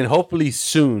platforms. And then hopefully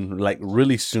soon, like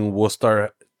really soon, we'll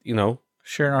start,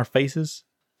 Sharing our faces,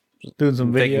 doing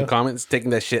some video, taking comments,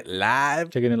 taking that shit live.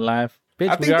 taking it live. Bitch,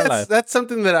 I we think are live. that's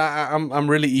something that I'm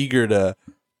really eager to,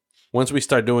 once we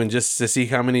start doing, just to see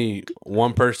how many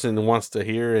one person wants to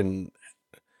hear. And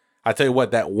I tell you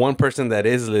what, that one person that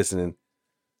is listening,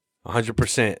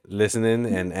 100% listening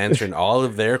and answering all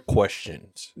of their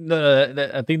questions. No,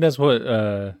 I think that's what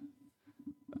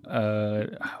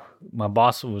my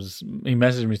boss he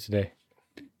messaged me today.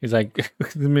 He's like,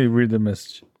 let me read the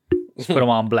message. Just put him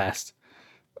on blast.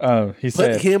 He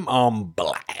said, Put him on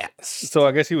blast. so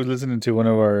I guess he was listening to one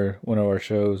of our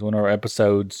shows, one of our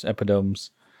episodes.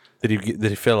 Did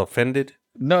he feel offended?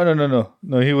 No.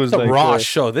 He was It's a like, raw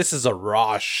show. This is a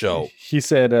raw show. He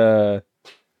said,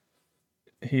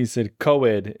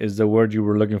 co-ed is the word you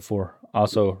were looking for.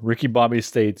 Also, Ricky Bobby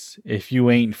states, if you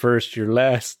ain't first, you're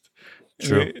last.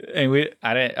 True.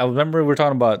 I remember we were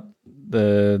talking about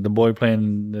the boy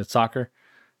playing the soccer,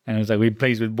 and it was like we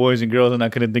plays with boys and girls, and I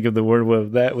couldn't think of the word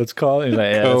of that. What's it called? He's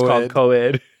like, yeah, it's called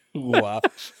co-ed. Wow.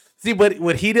 See, but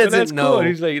what he doesn't That's know. cool.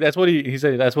 He's like, that's what he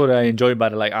said. That's what I enjoy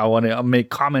about it. Like, I want to make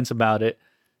comments about it,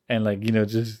 and like,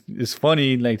 just it's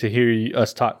funny like to hear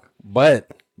us talk.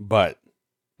 But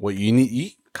what you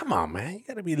need. Come on, man. You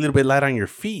got to be a little bit light on your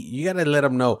feet. You got to let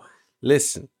them know,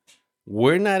 listen,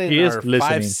 we're not in our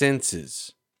five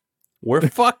senses. We're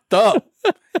fucked up.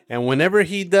 And whenever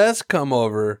he does come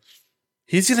over,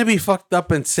 he's going to be fucked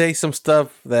up and say some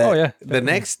stuff that the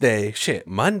next day,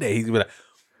 Monday, he's going to be like,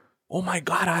 oh my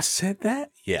God, I said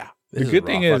that? Yeah. The good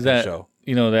thing is that,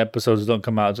 the episodes don't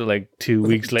come out until like 2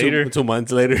 weeks later. 2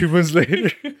 months later. 2 months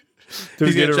later.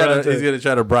 He's going to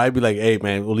try to bribe, be like, hey,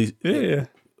 man, well,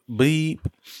 bleep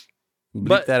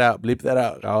that out. Bleep that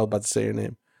out. I was about to say your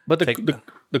name. But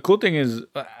the cool thing is,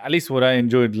 at least what I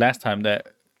enjoyed last time, that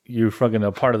you're fucking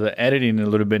a part of the editing a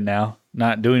little bit now.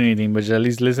 Not doing anything, but just at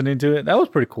least listening to it. That was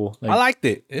pretty cool. Like, I liked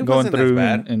it. It going wasn't through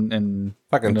as bad. And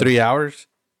fucking 3 hours.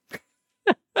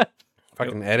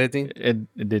 Fucking editing.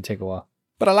 It did take a while.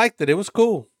 But I liked it. It was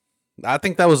cool. I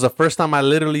think that was the first time I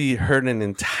literally heard an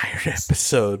entire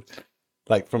episode.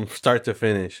 Like from start to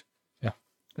finish. Yeah.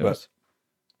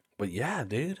 But yeah,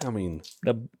 dude. I mean.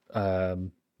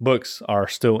 The books are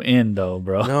still in though,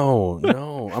 bro.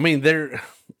 No. I mean, they're...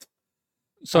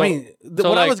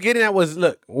 what I was getting at was,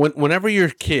 look, whenever your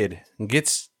kid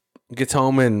gets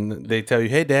home and they tell you,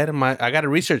 hey, Dad, I got a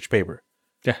research paper.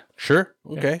 Yeah. Sure.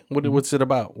 Okay. Yeah. What's it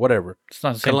about? Whatever. It's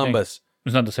not the same Columbus. Thing.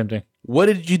 It's not the same thing. What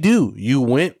did you do? You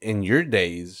went in your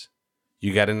days.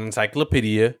 You got an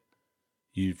encyclopedia.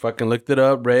 You fucking looked it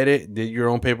up, read it, did your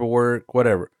own paperwork,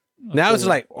 whatever. Now it's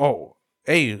like, oh,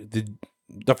 hey,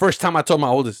 the first time I told my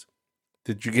oldest,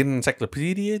 did you get an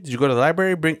encyclopedia? Did you go to the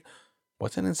library?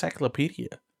 What's an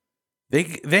encyclopedia?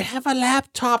 They have a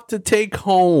laptop to take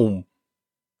home.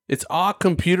 It's all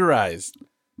computerized.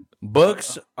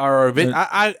 Books are...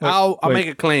 I'll make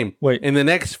a claim. In the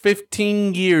next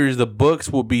 15 years, the books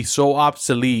will be so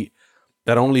obsolete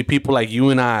that only people like you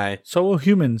and I... So will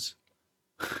humans.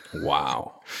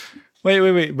 Wow.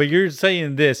 Wait. But you're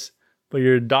saying this, but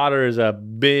your daughter is a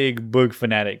big book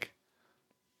fanatic.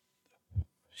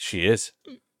 She is.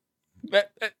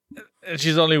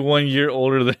 She's only 1 year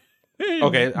older than...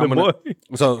 Okay, I'm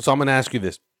gonna ask you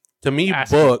this. To me,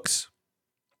 books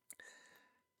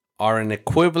are an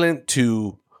equivalent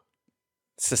to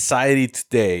society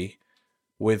today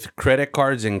with credit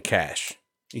cards and cash.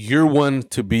 You're one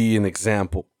to be an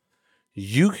example.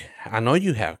 I know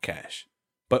you have cash,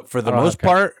 but for the most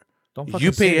part,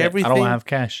 you pay everything. I don't have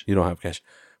cash. You don't have cash.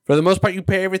 For the most part, you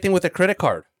pay everything with a credit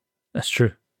card. That's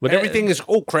true. But everything is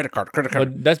credit card.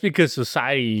 But that's because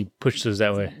society pushed us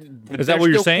that way. Is that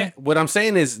what you're saying? What I'm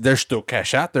saying is there's still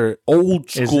cash out there. Old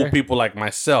school people like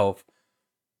myself,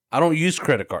 I don't use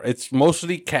credit card. It's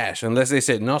mostly cash unless they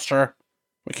said, no, sir,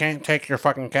 we can't take your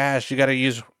fucking cash. You got to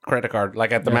use credit card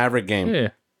like at the Maverick game. Yeah.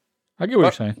 I get what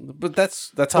you're saying. But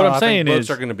that's how I think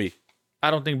books are going to be. I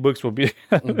don't think books will be.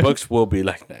 Books will be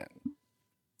like that.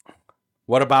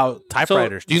 What about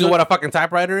typewriters? Do you know what a fucking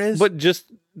typewriter is? But just...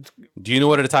 Do you know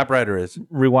what a typewriter is?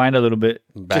 Rewind a little bit.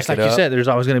 Just like you said, there's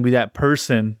always going to be that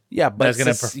person that's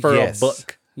going to prefer a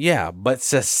book. Yeah, but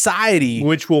society...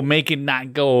 Which will make it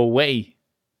not go away.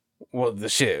 Well, the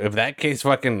shit. If that case,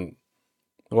 fucking...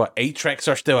 8-tracks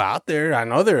are still out there. I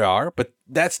know there are, but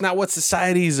that's not what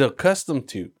society is accustomed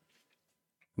to.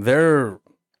 They're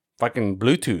fucking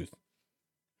Bluetooth,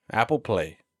 Apple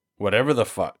Play, whatever the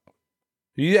fuck.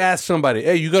 You ask somebody,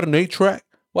 hey, you got an 8-track?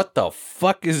 What the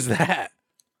fuck is that?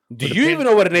 Do you even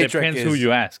know what an 8-track is? Depends who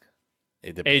you ask.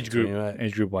 It depends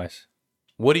age group wise.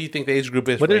 What do you think the age group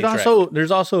is? But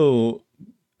there's also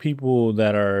people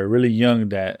that are really young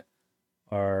that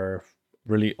are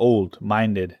really old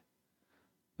minded.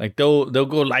 Like they'll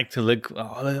go like to look.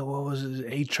 Oh, what was it?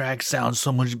 8-track sounds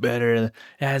so much better. It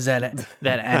has that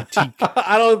antique.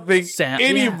 I don't think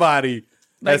anybody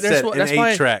has said an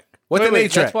 8-track. What's an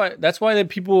 8-track? That's why the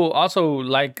people also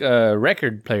like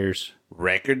record players.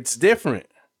 Record's different.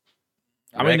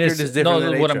 I mean,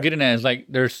 what I'm getting at is like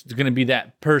there's going to be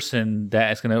that person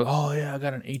that's going to, oh yeah, I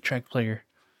got an 8-track player.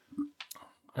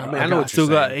 I know still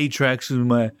got 8-tracks and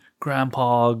my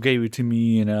grandpa gave it to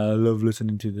me and I love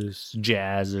listening to this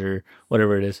jazz or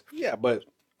whatever it is. Yeah, but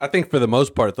I think for the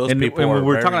most part, those people when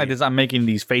we're talking like this, I'm making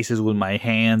these faces with my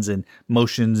hands and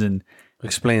motions and...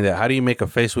 Explain that. How do you make a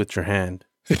face with your hand?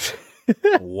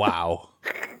 Wow.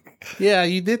 Yeah,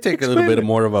 you did take a little bit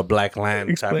more of a Black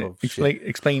Land type of shit.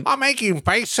 Explain. I'm making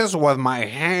faces with my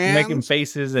hands. Making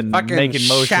faces and making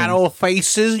motions. Shadow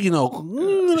faces,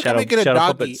 I'm making a doggy.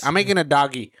 Puppets. I'm making a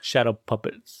doggy. Shadow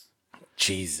puppets.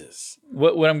 Jesus.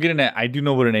 What I'm getting at, I do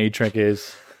know what an 8-track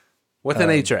is. What's an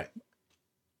 8-track?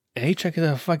 An 8-track is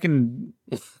a fucking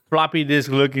floppy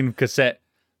disk looking cassette.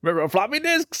 Remember floppy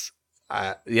disks?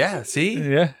 Yeah, see?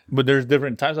 Yeah, but there's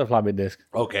different types of floppy disks.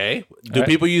 Okay. Do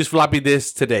people use floppy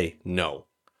disks today? No.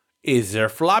 Is there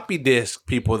floppy disk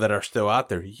people that are still out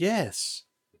there? Yes.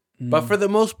 But for the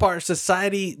most part,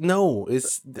 society, no.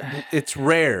 It's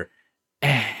rare.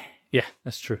 Yeah,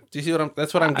 that's true. Do you see what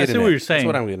that's what I'm getting at? I see what you're saying. That's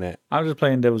what I'm getting at. I'm just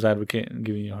playing devil's advocate and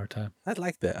giving you a hard time. I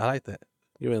like that.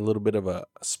 Giving a little bit of a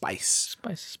spice.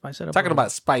 Spice it up. Talking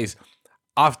about spice,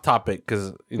 off topic,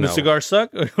 because the cigars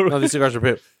suck. No, these cigars are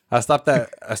pip. I stopped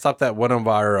at one of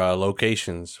our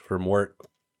locations from work,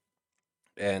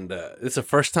 and it's the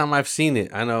first time I've seen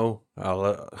it. I know a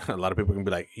lot of people can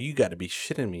be like, "You got to be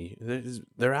shitting me."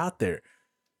 They're out there.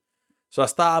 So I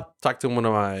stopped, talked to one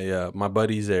of my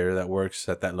buddies there that works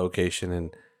at that location,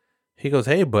 and he goes,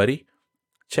 "Hey, buddy,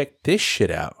 check this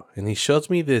shit out." And he shows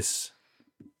me this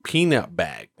peanut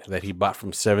bag that he bought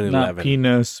from 7-Eleven. Not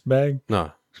peanuts bag?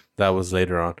 No, that was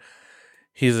later on.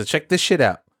 He's like, "Check this shit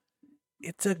out.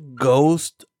 It's a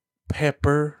ghost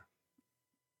pepper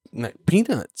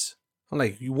peanuts." I'm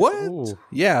like, "What?" Ooh,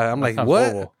 yeah, I'm like,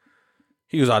 "What?" Horrible.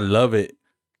 He goes, "I love it."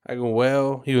 I go,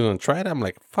 "Well," he was gonna try it. I'm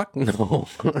like, "Fuck no."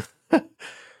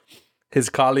 His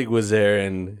colleague was there,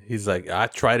 and he's like, "I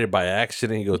tried it by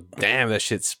accident." He goes, "Damn, that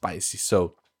shit's spicy."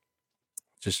 So,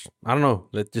 just I don't know.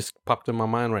 That just popped in my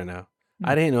mind right now.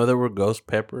 I didn't know there were ghost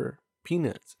pepper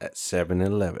peanuts at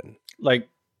 7-Eleven. Like,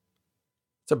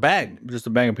 it's a bag, just a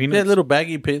bag of peanuts. Yeah, little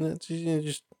baggy peanuts.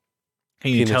 Just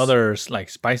can you tell they're like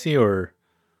spicy or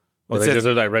they just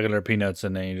look like regular peanuts,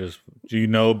 and then you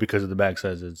know because of the bag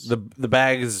says it's the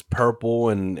bag is purple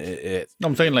and it. No,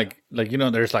 I'm saying like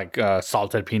there's like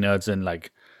salted peanuts and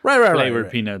like right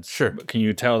flavored peanuts. Sure, but can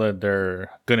you tell that they're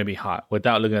gonna be hot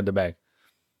without looking at the bag?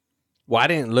 Well, I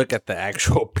didn't look at the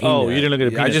actual peanut. Oh, you didn't look at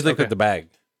the peanut. I just looked at the bag.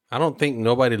 I don't think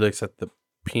nobody looks at the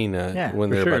peanut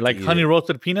when they're about like to honey eat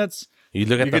roasted peanuts. You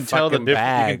look at the fucking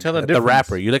bag. You can tell the difference. The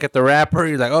wrapper. You look at the wrapper.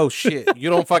 You're like, oh shit. You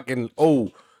don't fucking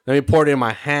let me pour it in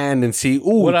my hand and see.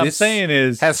 Ooh, what I'm saying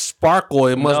is has sparkle.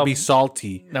 It must be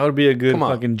salty. That would be a good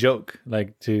fucking joke,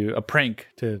 like a prank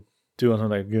to do on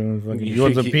something like you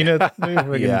want some peanuts?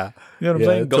 Yeah, you know what I'm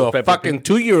saying? To a fucking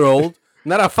 2-year-old,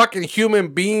 not a fucking human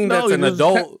being that's an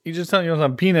adult. You just tell you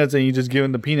some peanuts and you just give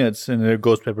them the peanuts and they're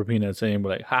ghost pepper peanuts and you're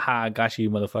like, haha, got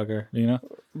you, motherfucker. You know?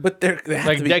 But they have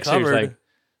like to be Dexter's covered.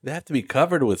 They have to be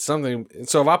covered with something.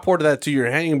 So if I poured that to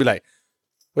your hand, you'd be like,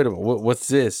 wait a minute, what's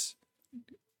this?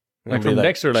 Like from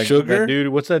Dexter, like sugar? Dude,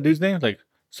 what's that dude's name? Like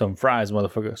some fries,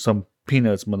 motherfucker. Some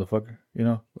peanuts, motherfucker. You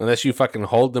know? Unless you fucking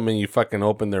hold them and you fucking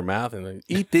open their mouth and like,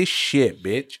 eat this shit,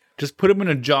 bitch. Just put them in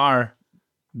a jar.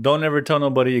 Don't ever tell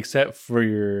nobody except for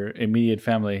your immediate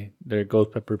family. They're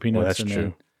ghost pepper peanuts. Well, that's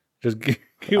true. Just give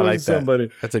it to somebody.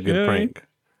 That's a good prank.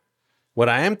 What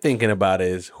I am thinking about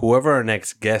is whoever our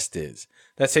next guest is.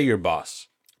 Let's say your boss.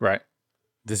 Right.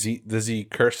 Does he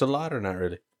curse a lot or not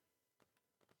really?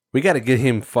 We got to get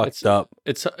him fucked up.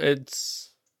 It's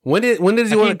when does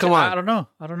he want to come on? I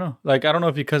don't know. Like I don't know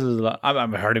if he cusses a lot.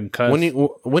 I've heard him cuss.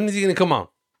 When is he gonna come on?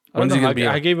 When's he gonna be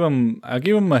on? I gave him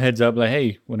a heads up. Like,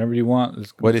 hey, whenever you want,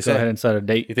 let's go ahead and set a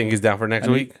date. You think he's down for next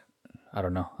week? I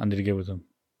don't know. I need to get with him.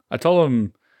 I told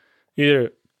him I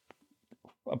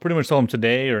pretty much told him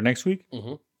today or next week,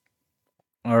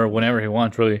 or whenever he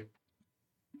wants, really.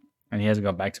 And he hasn't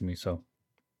got back to me, so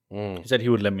he said he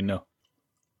would let me know.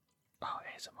 Oh,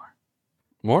 ASMR.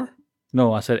 More?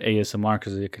 No, I said ASMR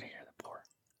because I could hear the pour.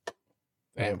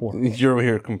 Damn, you're over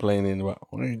here complaining about,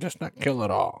 why don't you just not kill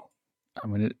it all? I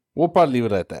mean, we'll probably leave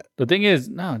it at that. The thing is,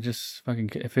 no, just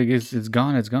fucking, if it's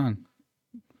gone, it's gone.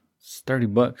 It's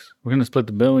 $30. We're going to split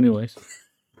the bill anyways.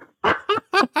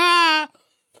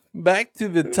 Back to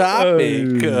the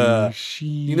topic.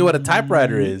 You know what a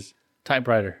typewriter is?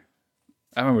 Typewriter.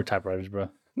 I remember typewriters, bro.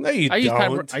 No, you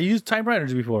don't. I used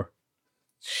typewriters before.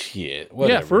 Shit.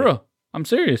 Whatever. Yeah, for real. I'm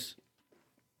serious.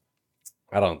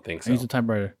 I don't think so. I used a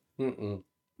typewriter.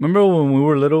 Remember when we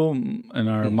were little and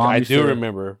our mom I do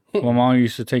remember. My mom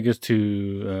used to take us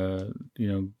to,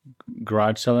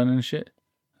 garage selling and shit.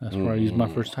 That's where I used my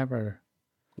first typewriter.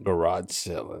 Garage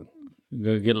selling.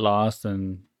 Get lost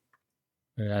and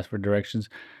ask for directions.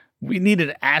 We needed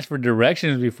to ask for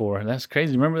directions before. That's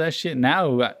crazy. Remember that shit?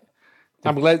 Now,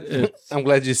 I'm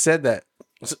glad you said that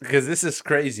because this is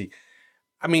crazy.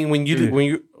 I mean, when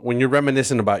you're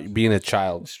reminiscing about being a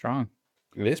child, it's strong.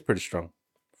 It is pretty strong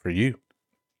for you.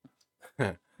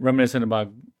 Reminiscing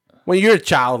about when you're a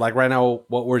child, like right now,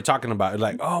 what we're talking about,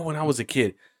 like, oh, when I was a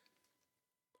kid,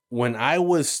 when I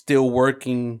was still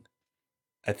working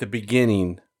at the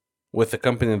beginning with the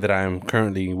company that I'm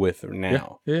currently with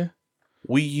now,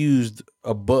 we used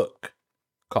a book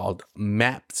called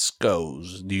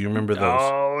Mapscos. Do you remember those?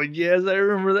 Oh, yes, I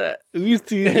remember that. We used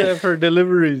to use that for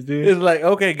deliveries, dude. It's like,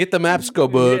 okay, get the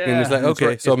Mapsco book. And it's like,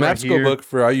 okay, so Mapsco book,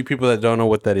 for all you people that don't know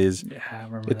what that is, yeah, I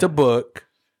remember it's a book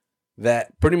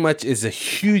that pretty much is a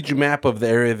huge map of the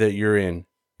area that you're in.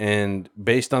 And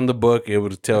based on the book, it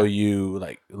would tell you,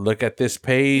 like, look at this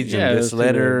page and this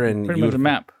letter. And pretty much a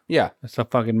map. Yeah. It's a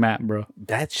fucking map, bro.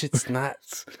 That shit's not,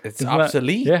 it's Not,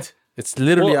 obsolete. yeah. It's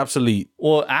literally obsolete.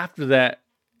 Well, after that,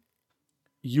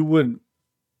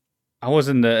 I was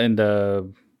in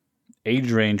the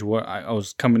age range where I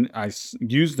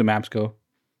used the maps go,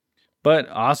 but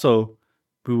also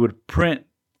we would print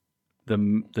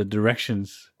the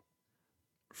directions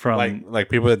from like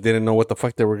people that didn't know what the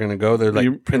fuck they were gonna go. They're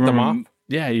like, print them off.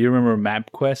 Yeah, you remember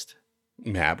MapQuest?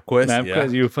 MapQuest, yeah.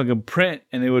 You would fucking print,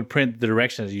 and it would print the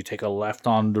directions. You take a left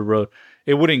on the road.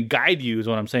 It wouldn't guide you, is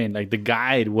what I'm saying. Like the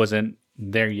guide wasn't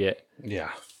there yet.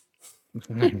 Yeah.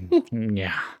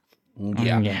 Yeah.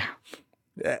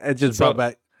 It just brought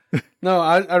back. No,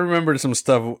 I remember some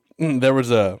stuff. There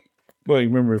was a. Well, you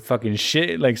remember fucking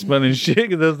shit, like smelling shit,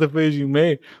 because that's the face you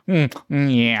made.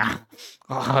 Yeah.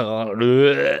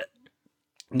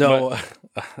 No,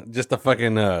 just a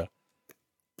fucking a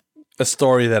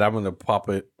story that I'm gonna pop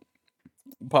up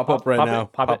right now.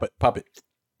 Pop it.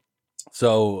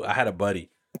 So I had a buddy.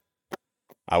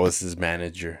 I was his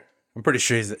manager. I'm pretty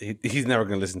sure he's never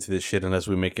gonna listen to this shit unless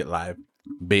we make it live,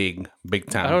 big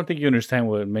time. I don't think you understand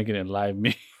what making it live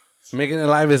means. Making it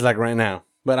live is like right now,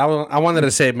 but I wanted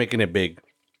to say making it big.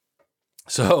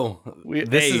 So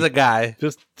this is a guy.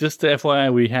 Just to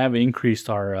FYI, we have increased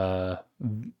our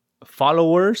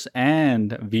followers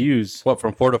and views. What,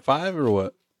 from 4 to 5 or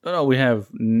what? No, we have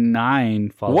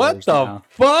 9 followers. What the now.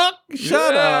 fuck?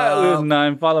 Shut up. We have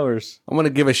 9 followers. I'm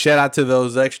gonna give a shout out to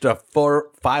those extra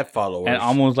 5 followers And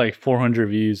almost like 400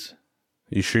 views.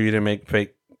 You sure you didn't make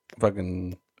fake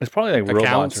fucking It's probably like accounts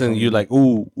robots and you like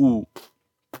ooh?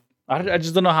 I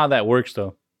just don't know how that works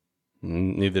though.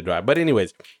 Neither do I. But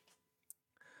anyways,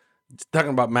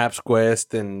 talking about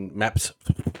MapQuest and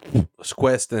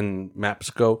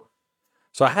MapsGo.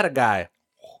 So I had a guy.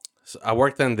 So I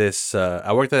worked on this.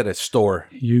 I worked at a store.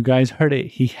 You guys heard it.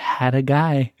 He had a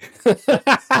guy.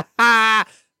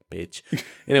 Bitch.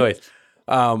 Anyways,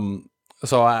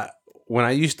 so when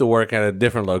I used to work at a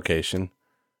different location,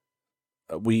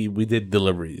 we did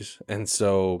deliveries, and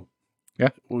so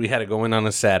we had to go in on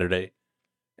a Saturday.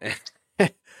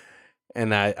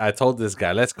 And I told this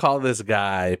guy, let's call this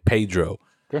guy Pedro.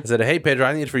 I said, hey, Pedro,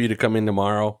 I need for you to come in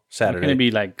tomorrow, Saturday. It's going to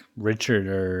be like Richard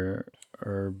or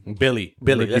Billy.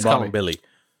 Let's call him Billy.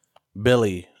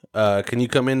 Billy, can you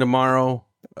come in tomorrow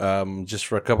just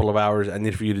for a couple of hours? I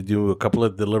need for you to do a couple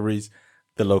of deliveries.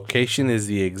 The location is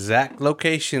the exact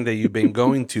location that you've been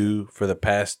going to for the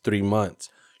past 3 months.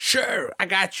 Sure, I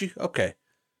got you. Okay.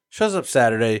 Shows up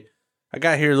Saturday. I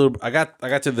got here I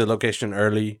got to the location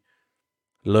early.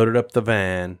 Loaded up the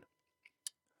van.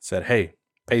 Said, hey,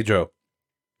 Pedro,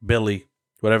 Billy,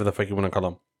 whatever the fuck you want to call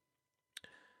him.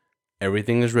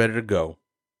 Everything is ready to go.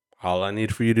 All I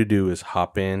need for you to do is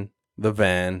hop in the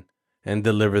van and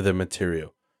deliver the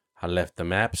material. I left the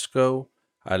maps go.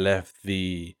 I left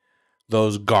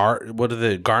those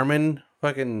Garmin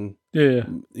fucking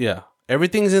yeah.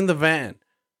 Everything's in the van.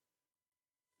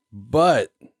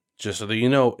 But just so that you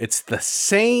know, it's the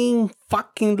same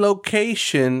fucking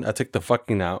location. I took the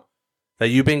fucking out that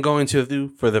you've been going to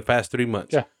for the past 3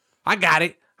 months. Yeah. I got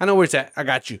it. I know where it's at. I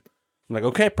got you. I'm like,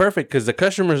 okay, perfect. Because the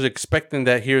customer's expecting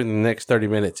that here in the next 30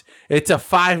 minutes. It's a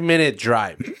 5-minute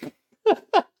drive.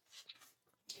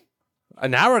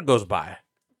 An hour goes by.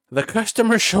 The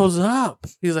customer shows up.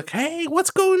 He's like, hey, what's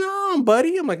going on,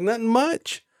 buddy? I'm like, nothing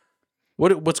much.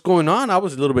 What's going on? I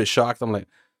was a little bit shocked. I'm like,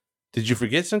 did you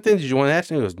forget something? Did you want to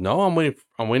ask me? He goes, no,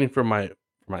 I'm waiting for my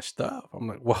stuff. I'm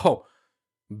like, whoa,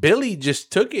 Billy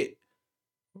just took it.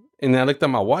 And I looked at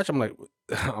my watch. I'm like,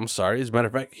 I'm sorry. As a matter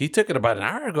of fact, he took it about an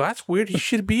hour ago. That's weird. He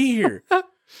should be here.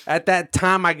 At that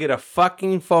time, I get a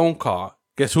fucking phone call.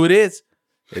 Guess who it is?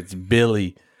 It's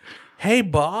Billy. Hey,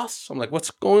 boss. I'm like,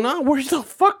 what's going on? Where the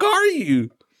fuck are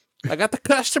you? I got the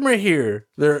customer here.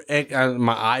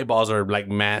 My eyeballs are like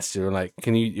massive. Like,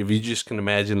 if you just can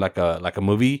imagine like a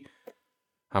movie.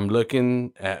 I'm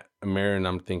looking at a mirror and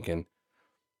I'm thinking,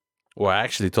 well, I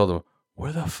actually told him,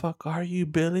 where the fuck are you,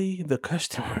 Billy? The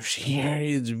customer's here.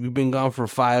 You've been gone for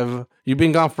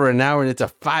an hour and it's a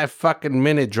 5 fucking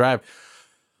minute drive.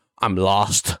 I'm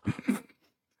lost.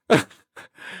 I'm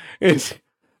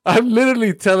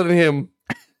literally telling him,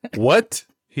 what?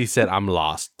 He said, I'm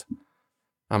lost.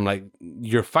 I'm like,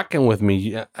 you're fucking with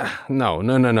me.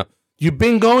 No. You've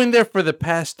been going there for the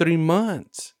past 3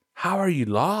 months. How are you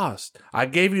lost? I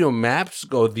gave you a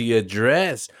MapsGo, the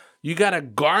address. You got a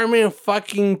Garmin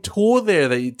fucking tool there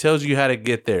that tells you how to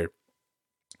get there.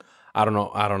 I don't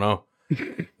know.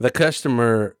 The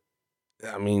customer,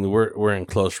 I mean, we're in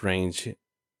close range.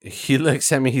 he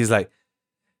looks at me. He's like,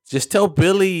 just tell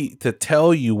Billy to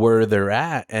tell you where they're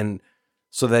at, and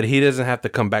so that he doesn't have to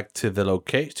come back to the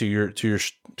location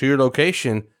to your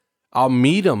location. I'll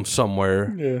meet him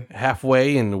somewhere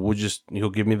halfway, and he'll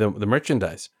give me the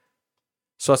merchandise.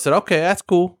 So I said, okay, that's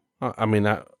cool.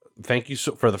 Thank you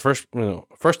for the first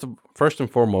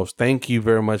and foremost. Thank you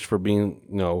very much for being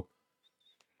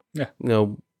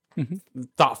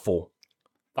thoughtful.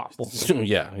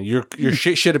 Yeah, your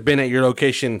shit should have been at your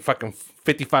location fucking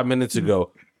 55 minutes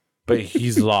ago, but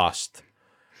he's lost.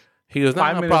 He goes,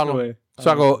 no problem. Away.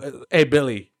 So I go, hey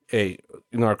Billy, hey,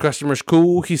 our customer's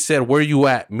cool. He said, where you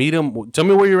at? Meet him. Tell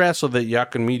me where you're at so that y'all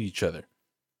can meet each other.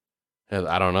 And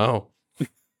I don't know.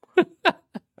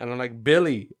 And I'm like,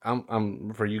 Billy,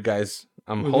 I'm for you guys.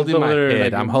 I'm holding my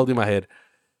head. I'm holding my head.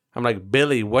 I'm like,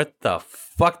 Billy, what the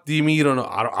fuck do you mean you don't know?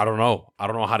 I don't know. I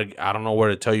don't know where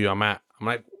to tell you I'm at. I'm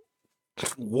like,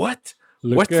 what?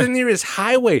 What's the nearest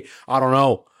highway? I don't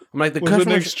know. I'm like, the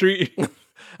next street.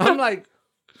 I'm like,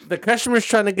 the customer's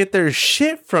trying to get their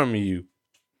shit from you.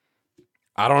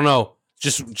 I don't know.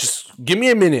 Just give me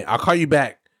a minute. I'll call you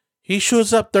back. He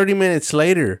shows up 30 minutes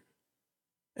later,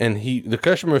 and the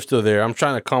customer's still there. I'm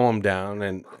trying to calm him down,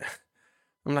 and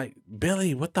I'm like,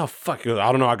 Billy, what the fuck? He goes,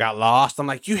 I don't know. I got lost. I'm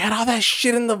like, you had all that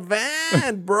shit in the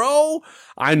van, bro.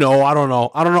 I know. I don't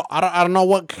know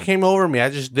what came over me. I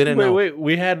just didn't know. Wait.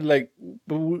 We had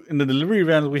in the delivery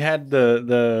vans, we had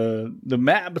the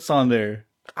maps on there.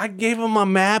 I gave him my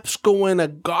maps going to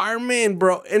Garmin,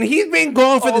 bro. And he's been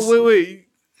going for this. Wait.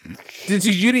 You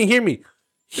didn't hear me.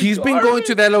 He's been going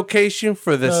to that location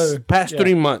for this past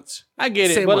 3 months. I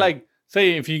get it. But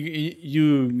say if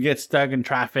you get stuck in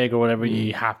traffic or whatever,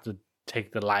 you have to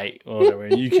take the light or whatever.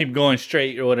 You keep going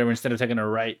straight or whatever instead of taking a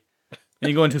right. And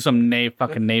you go into some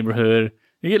fucking neighborhood.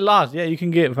 You get lost. Yeah, you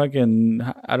can get fucking,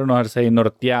 I don't know how to say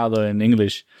norteado in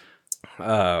English.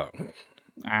 I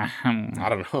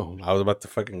don't know. I was about to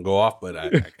fucking go off, but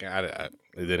it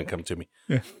didn't come to me.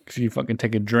 Yeah, because you fucking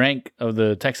take a drink of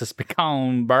the Texas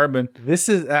pecan bourbon. This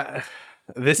is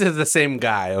the same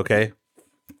guy, okay?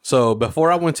 So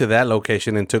before I went to that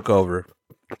location and took over,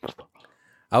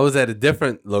 I was at a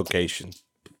different location,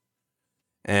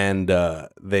 and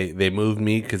they moved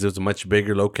me because it was a much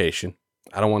bigger location.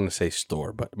 I don't want to say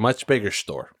store, but much bigger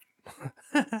store.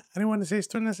 I didn't want to say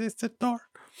store, I say store.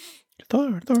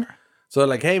 Store. So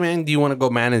like, hey man, do you want to go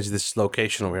manage this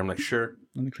location over here? I'm like, sure.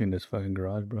 Let me clean this fucking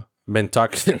garage, bro. Been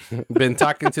talking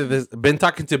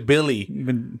to Billy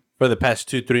for the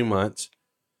past 2-3 months.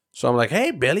 So I'm like,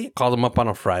 hey Billy, called him up on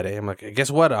a Friday. I'm like,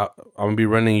 guess what? I'm gonna be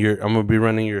running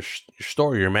your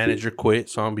store. Your manager quit,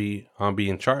 so I'll be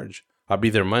in charge. I'll be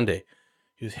there Monday.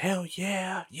 He goes, hell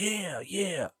yeah.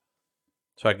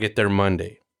 So I get there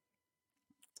Monday.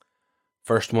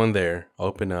 First one there,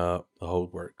 open up, the whole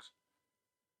works.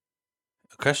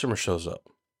 A customer shows up.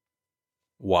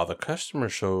 While the customer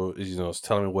is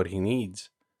telling me what he needs,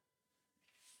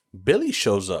 Billy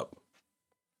shows up.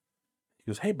 He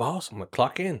goes, hey boss, I'm gonna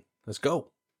clock in. Let's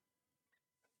go.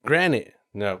 Granted,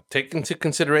 now take into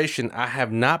consideration, I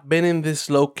have not been in this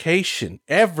location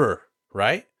ever,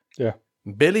 right? Yeah.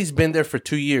 Billy's been there for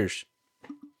 2 years.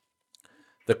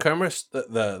 The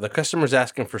customer's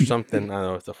asking for something. I don't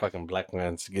know if the fucking black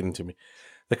man's getting to me.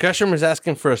 The customer's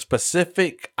asking for a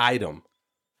specific item.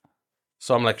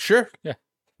 So I'm like, sure. Yeah.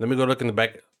 Let me go look in the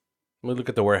back. Let me look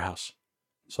at the warehouse.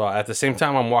 So at the same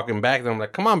time, I'm walking back, and I'm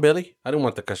like, come on, Billy. I didn't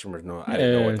want the customers to know. I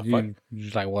didn't know what the fuck.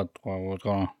 Just like, what's going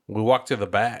on? We walk to the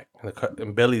back,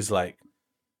 and Billy's like,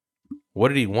 what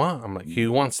did he want? I'm like, he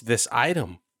wants this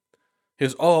item. He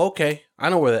goes, oh, okay. I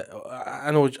know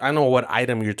what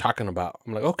item you're talking about.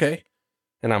 I'm like, okay.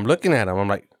 And I'm looking at him. I'm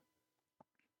like,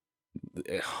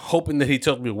 hoping that he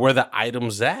tells me where the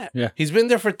item's at. Yeah. He's been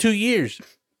there for 2 years.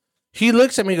 He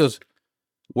looks at me and goes,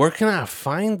 where can I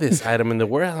find this item in the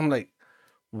warehouse? I'm like,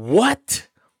 what?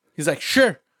 He's like,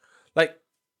 sure. Like,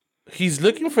 he's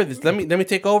looking for this. Let me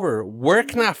take over. Where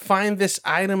can I find this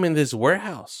item in this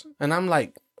warehouse? And I'm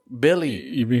like, Billy,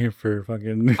 you've been here for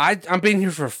fucking. I'm being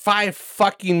here for 5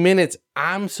 fucking minutes.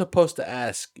 I'm supposed to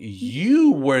ask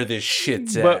you where this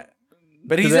shit's at,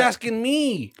 but he's asking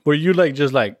me. Were you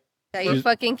just like? Are you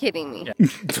fucking kidding me?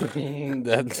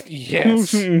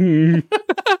 Yes.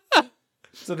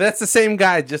 So that's the same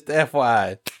guy. Just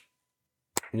FYI.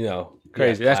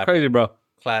 Crazy. That's crazy, bro.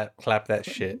 Clap that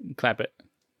shit. Clap it.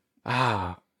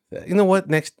 You know what?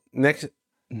 Next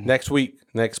week,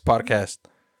 next podcast.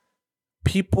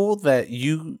 People that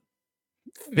you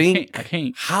think, I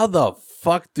can't. How the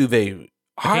fuck do they?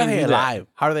 How are they alive?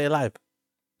 How are they alive?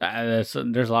 There's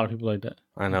a lot of people like that.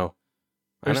 I know.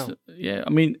 Yeah,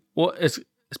 I mean, well,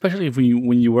 especially if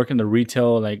when you work in the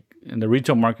retail, like in the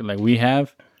retail market, like we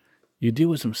have, you deal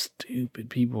with some stupid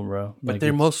people, bro. But Like,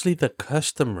 they're mostly the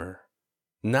customer,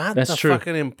 not That's the true.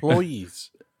 fucking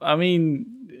employees. I mean,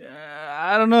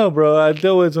 I don't know, bro. I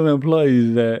deal with some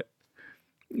employees that,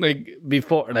 like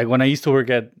before, like when I used to work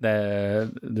at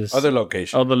this Other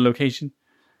location.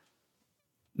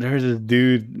 there's this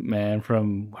dude, man,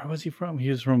 from where was he from? He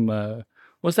was from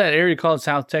what's that area called?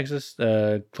 South Texas,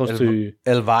 close to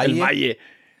El Valle. El Valle.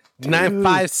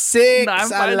 956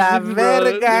 a la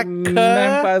verga.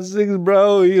 956,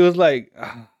 bro. He was like,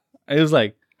 it was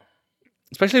like,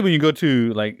 especially when you go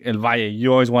to like El Valle,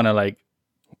 you always want to like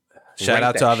shout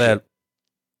out to all that.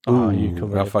 Oh, you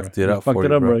covered I it, fucked bro. it up. You fucked for it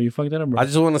you, up, bro. bro. You fucked it up, bro. I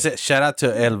just want to say shout out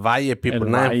to El Valle people.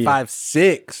 El Valle.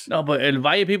 956. No, but El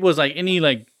Valle people is like any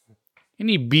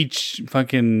beach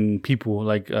fucking people.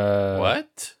 Like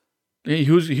What?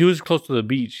 He was close to the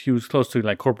beach. He was close to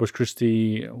like Corpus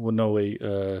Christi. Well, no way,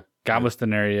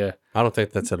 Galveston area. I don't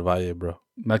think that's El Valle, bro.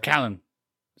 McAllen.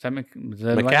 Is that El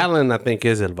Valle? McAllen, I think,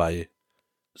 is El Valle.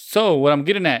 So what I'm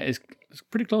getting at is it's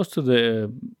pretty close to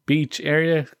the beach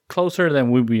area, closer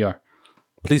than we are.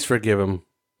 Please forgive him.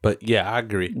 But yeah, I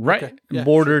agree. Right, Okay. Yeah,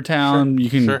 border town. Sure. You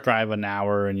can Sure. drive an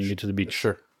hour and you get to the beach.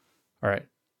 Sure. All right.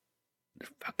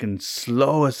 Fucking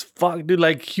slow as fuck, dude.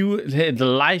 Like the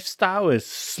lifestyle is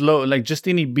slow. Like just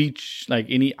any beach, like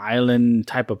any island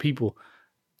type of people,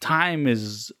 time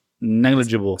is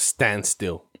negligible. Stand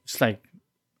still. It's like,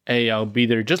 hey, I'll be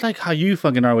there. Just like how you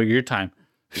fucking are with your time.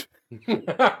 You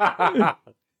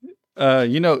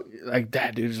know, like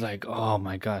that dude's like, oh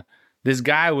my god. This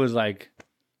guy was like,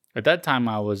 at that time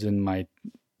I was in my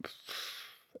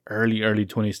early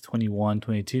 20s, 21,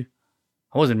 22.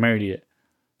 I wasn't married yet.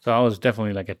 So I was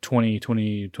definitely like at 20,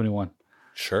 21.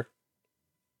 Sure.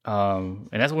 And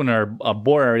that's when our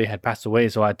boy already had passed away.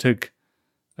 So I took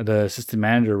the assistant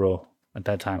manager role at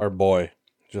that time. Our boy,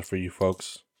 just for you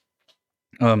folks.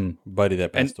 Buddy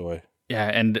that passed away. Yeah,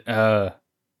 and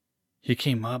he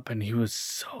came up and he was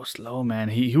so slow, man.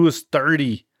 He was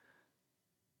 30.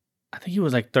 I think he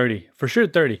was like 30. For sure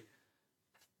 30.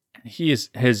 And he is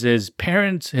his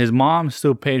parents, his mom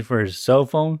still paid for his cell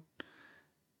phone.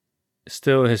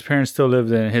 Still, his parents still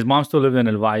lived in, his mom still lived in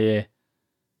El Valle,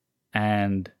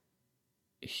 and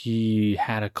he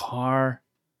had a car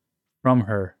from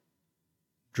her,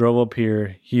 drove up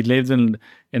here. He lived in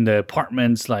the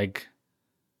apartments. Like,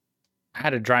 I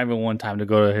had to drive it one time to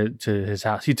go to his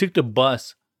house. He took the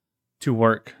bus to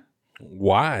work.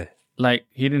 Why? Like,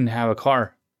 he didn't have a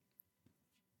car.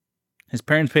 His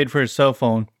parents paid for his cell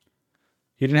phone.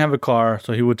 He didn't have a car,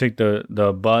 so he would take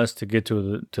the bus to get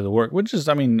to the work, which is,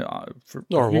 I mean, if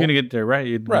you're gonna get there, right?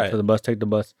 You'd Right. for the bus, take the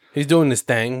bus. He's doing his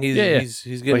thing. He's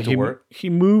getting But to work.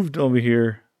 He moved over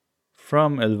here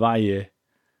from El Valle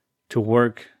to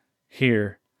work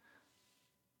here,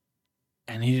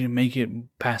 and he didn't make it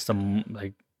past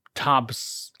like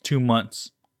tops 2 months.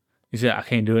 He said, "I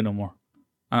can't do it no more.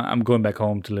 I'm going back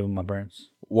home to live with my parents."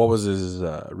 What was his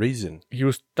reason? He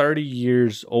was 30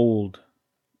 years old.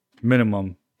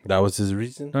 Minimum. That was his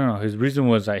reason? No. His reason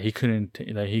was that he couldn't,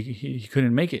 like he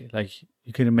couldn't make it. Like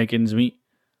he couldn't make ends meet.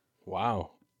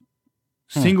 Wow.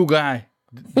 Single guy,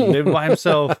 lived by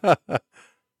himself,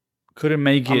 couldn't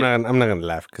make it. I'm not gonna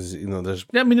laugh because there's.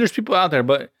 I mean, there's people out there,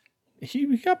 but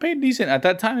he got paid decent at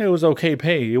that time. It was okay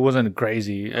pay. It wasn't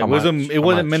crazy. It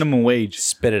wasn't minimum wage.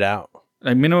 Spit it out.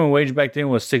 Like minimum wage back then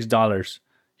was $6.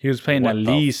 He was paying What at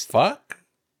the least. fuck.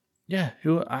 Yeah,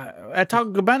 at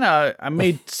Taco Cabana, I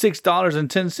made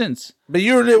 $6.10. But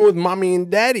you were living with mommy and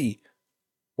daddy.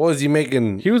 What was he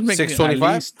making? He was making at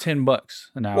 $6.25? least $10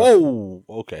 an hour. Whoa.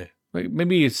 Okay. Like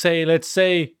maybe let's say at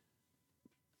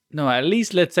least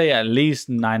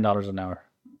 $9 an hour.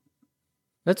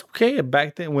 That's okay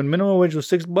back then when minimum wage was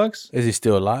 $6. Is he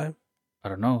still alive? I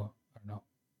don't know.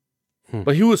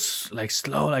 But he was like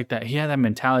slow like that. He had that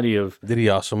mentality of, Did he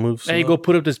also move? hey, slow? go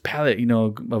put up this pallet,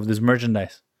 of this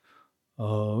merchandise.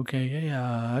 Oh, okay,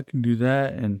 yeah, I can do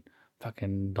that. And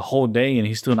fucking the whole day, and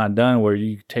he's still not done. Where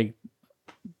you take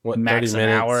max 30 an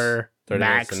minutes? hour, 30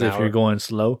 max minutes an if hour? you're going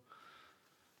slow.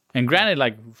 And granted,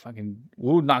 like fucking,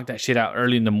 we'll knock that shit out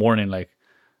early in the morning. Like,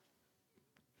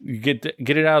 you get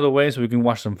it out of the way so we can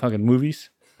watch some fucking movies.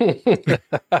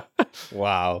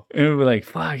 Wow. And we were like,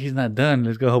 fuck, he's not done.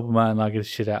 Let's go help him out and knock his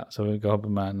shit out. So we go help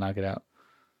him out and knock it out.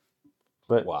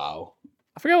 But Wow.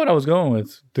 I forgot what I was going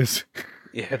with. This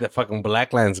Yeah, the fucking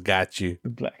Blacklands got you. the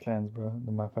Black Clans, bro.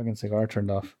 My fucking cigar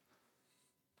turned off.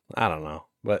 I don't know,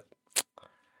 but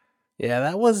yeah,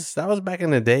 that was back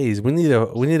in the days. We need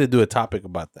to do a topic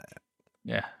about that.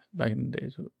 Yeah, back in the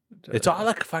days. It's all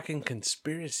like a fucking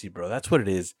conspiracy, bro. That's what it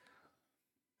is.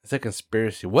 It's a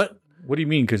conspiracy. What What do you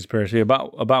mean conspiracy?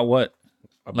 About what?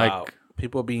 About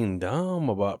people being dumb,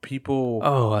 about people...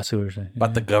 Oh, I see what you're saying.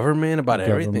 About the government, about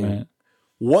everything.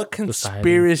 What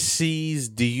conspiracies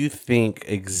do you think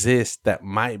exist that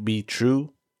might be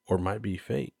true or might be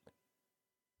fake?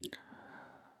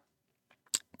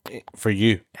 For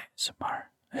you. ASMR.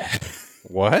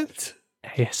 What?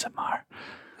 ASMR.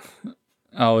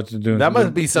 Oh, it's doing that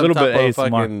must be some type of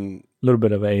fucking... A little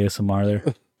bit of ASMR there.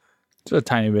 Just a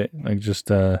tiny bit. Like just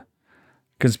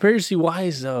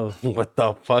conspiracy-wise, though. What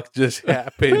the fuck just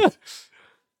happened?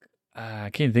 I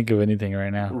can't think of anything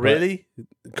right now. Really?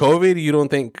 COVID? You don't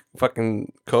think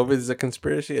fucking COVID is a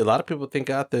conspiracy? A lot of people think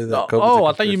out there that COVID is a conspiracy.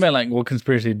 I thought you meant like, what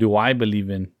conspiracy do I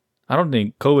believe in? I don't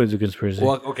think COVID is a conspiracy.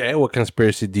 Well, okay. What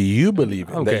conspiracy do you believe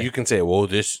in that you can say, well,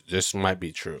 this might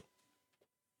be true?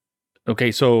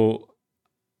 Okay, so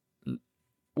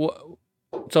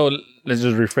let's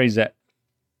just rephrase that.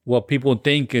 What people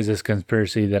think is a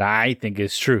conspiracy that I think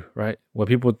is true, right? What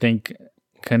people think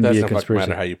can be a conspiracy. Doesn't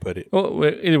matter how you put it. Well,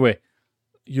 either way,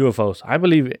 UFOs. I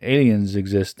believe aliens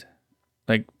exist,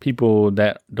 like people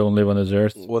that don't live on this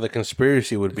earth. Well, the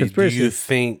conspiracy would be: do you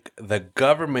think the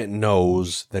government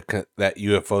knows that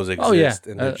UFOs exist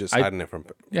and they're just hiding it from?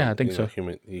 I think so.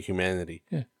 Humanity.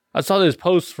 Yeah, I saw this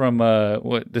post from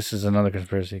this is another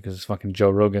conspiracy because it's fucking Joe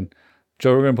Rogan.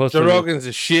 Joe Rogan posted. Joe Rogan's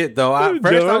a shit though. I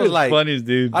was like, funniest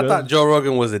dude. I thought Joe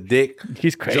Rogan was a dick.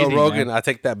 He's crazy. Joe Rogan, man. I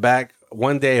take that back.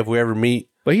 One day, if we ever meet,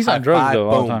 but he's on drugs though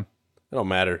all the time. It don't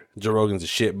matter. Joe Rogan's a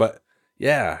shit, but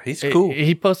yeah, he's cool.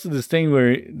 He posted this thing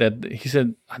where he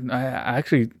said, I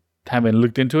actually haven't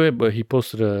looked into it, but he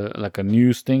posted a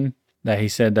news thing that he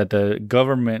said that the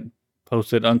government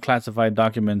posted unclassified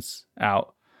documents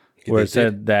out where it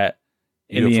said that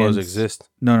UFOs exist.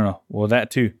 No. Well, that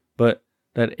too, but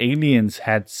that aliens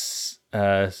had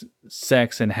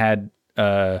sex and had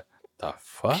the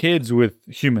fuck? Kids with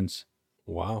humans.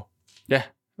 Wow. Yeah,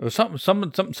 it was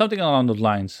something along those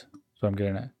lines. That's what I'm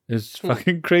getting at. It's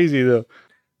fucking crazy though.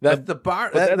 That's the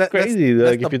part. That's crazy.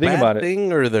 That's like if you think about it,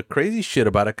 thing or the crazy shit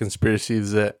about a conspiracy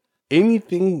is that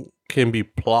anything can be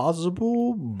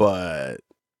plausible, but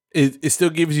it still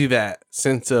gives you that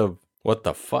sense of what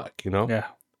the fuck, you know? Yeah.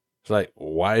 It's like,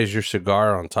 why is your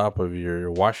cigar on top of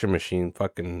your washing machine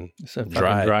fucking it's a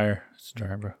dry? Fucking dryer. It's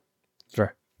dry, bro. It's dry.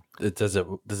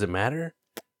 Does it matter?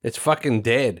 It's fucking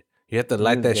dead. You have to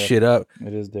light that shit up.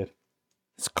 It is dead.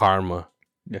 It's karma.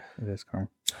 Yeah, it is karma.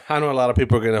 I know a lot of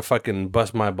people are gonna fucking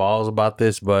bust my balls about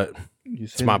this, but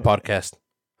it's my podcast.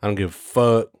 I don't give a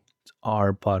fuck. It's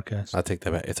our podcast. I take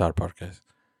that back. It's our podcast.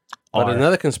 But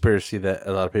another conspiracy that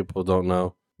a lot of people don't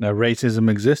know. That racism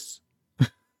exists?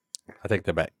 I take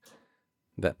that back.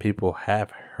 That people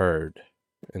have heard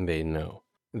and they know.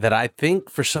 That I think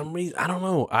for some reason, I don't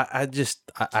know. I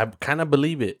kind of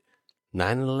believe it.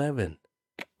 9/11.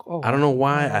 I don't know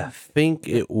why. I think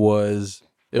it was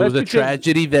a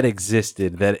tragedy that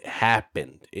existed, that it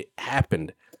happened. It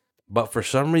happened. But for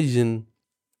some reason,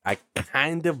 I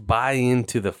kind of buy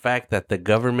into the fact that the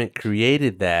government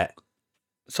created that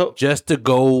just to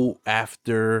go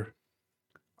after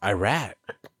Iraq.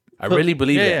 I really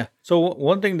believe that. Yeah. So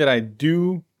one thing that I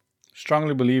do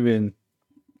strongly believe in,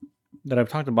 that I've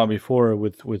talked about before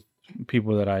with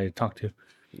people that I talk to.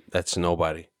 That's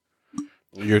nobody.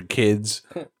 Your kids,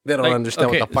 they don't understand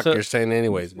what the fuck you're saying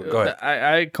anyways. But go ahead.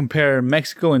 I compare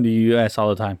Mexico and the U.S. all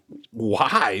the time.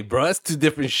 Why, bro? That's two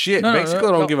different shit.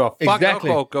 Mexico don't give a fuck.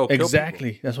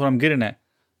 Exactly. That's what I'm getting at.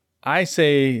 I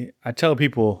tell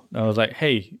people, I was like,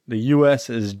 hey, the U.S.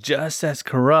 is just as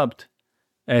corrupt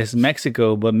as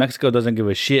Mexico, but Mexico doesn't give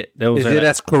a shit. Is it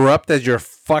as corrupt as your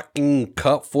fucking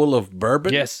cup full of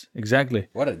bourbon? Yes, exactly.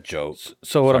 What a joke.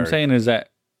 So what I'm saying is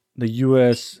that the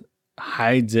U.S.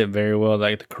 hides it very well,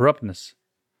 like the corruptness.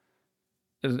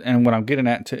 And what I'm getting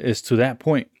at is to that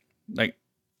point. Like,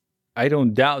 I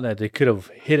don't doubt that they could have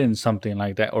hidden something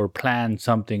like that or planned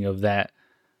something of that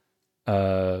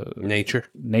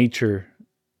nature,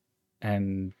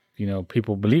 and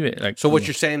people believe it. Like, so what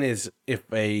you're saying is, I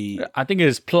think it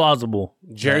is plausible.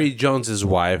 Jerry Jones's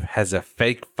wife has a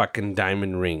fake fucking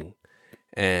diamond ring,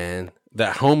 and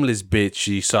that homeless bitch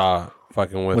she saw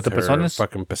fucking with her personas?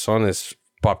 Fucking personas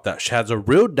popped out. She has a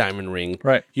real diamond ring.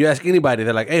 Right. You ask anybody,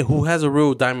 they're like, hey, who has a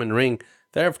real diamond ring?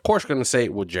 They're of course going to say,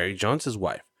 well, Jerry Jones's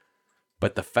wife.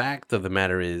 But the fact of the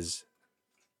matter is,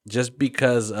 just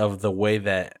because of the way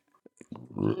that,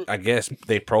 I guess,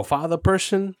 they profile the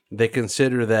person, they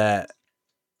consider that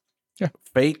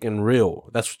fake and real.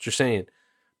 That's what you're saying.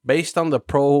 Based on the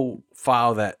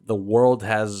profile that the world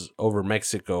has over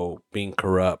Mexico being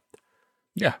corrupt,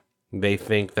 they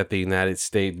think that the United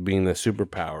States being the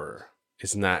superpower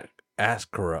is not as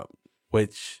corrupt,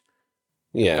 which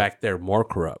In fact, they're more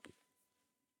corrupt.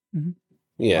 Mm-hmm.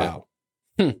 Yeah.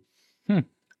 Wow.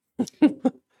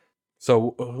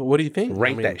 So, what do you think?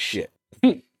 Rank that shit.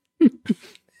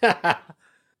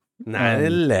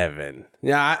 9/11.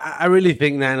 Yeah, I really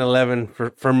think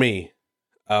 9/11 for me.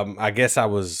 I guess I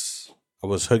was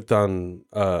hooked on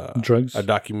Drugs. a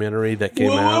documentary that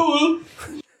came out.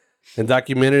 A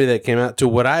documentary that came out, to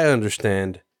what I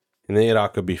understand, and it all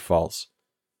could be false.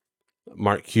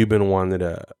 Mark Cuban wanted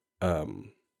to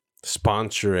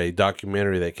sponsor a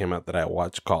documentary that came out that I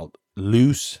watched called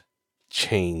Loose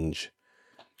Change.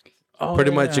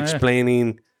 Pretty much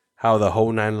explaining how the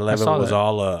whole 9/11 was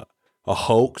all a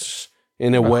hoax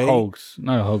in a way.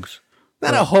 Not a hoax.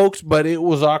 Not a hoax, but it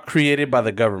was all created by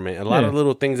the government. A lot of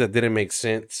little things that didn't make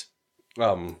sense.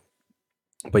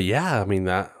 But yeah, I mean,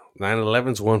 that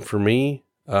 9/11's one for me.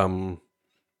 What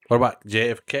about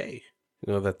JFK?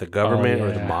 You know, that the government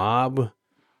or the mob.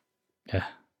 Yeah.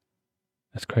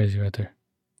 That's crazy right there.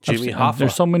 Jimmy Hoffa.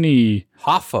 There's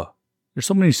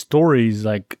so many stories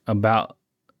like about,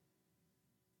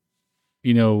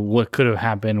 you know, what could have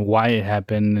happened, why it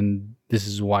happened, and this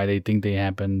is why they think they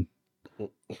happened.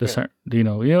 You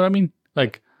know what I mean?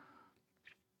 Like,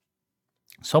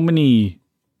 so many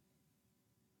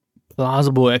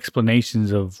plausible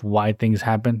explanations of why things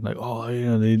happen. Like, oh, you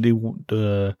know,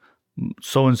 the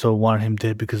so and so wanted him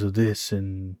dead because of this,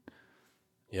 and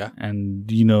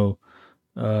you know,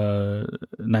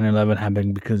 9/11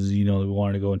 happened because, you know, they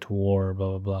wanted to go into war, blah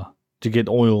blah blah, to get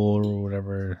oil or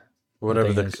whatever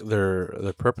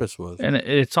their purpose was. And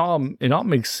it all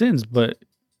makes sense, but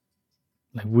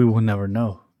like, we will never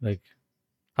know. Like,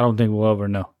 I don't think we'll ever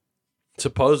know.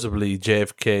 Supposedly,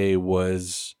 JFK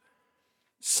was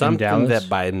something that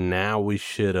by now we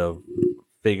should have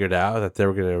figured out, that they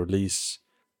were going to release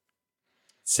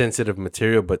sensitive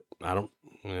material, but I don't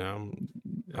know.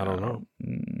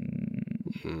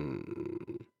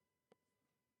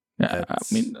 Yeah, I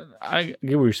mean, I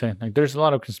get what you're saying. Like, there's a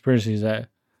lot of conspiracies that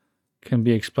can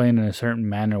be explained in a certain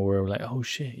manner where we're like, oh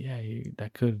shit, yeah,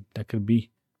 that could be.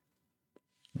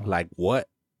 Like what?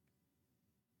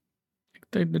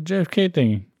 The JFK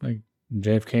thing, like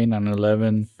JFK,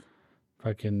 9/11,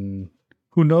 fucking,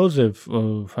 who knows if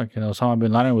fucking Osama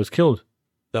bin Laden was killed.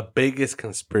 The biggest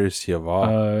conspiracy of all.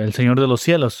 El Señor de los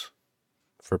Cielos.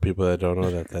 For people that don't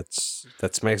know that's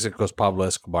Mexico's Pablo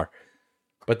Escobar.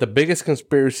 But the biggest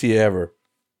conspiracy ever,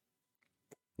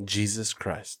 Jesus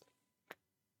Christ.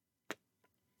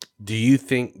 Do you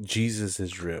think Jesus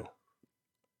is real?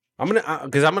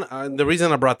 The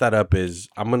reason I brought that up is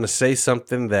I'm gonna say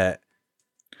something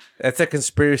that's a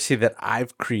conspiracy that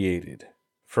I've created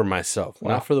for myself,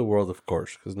 not for the world, of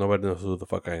course, because nobody knows who the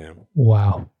fuck I am.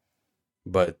 Wow.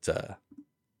 But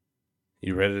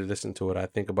you ready to listen to what I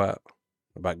think about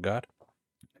God?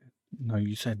 No,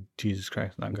 you said Jesus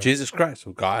Christ, not God. Jesus Christ,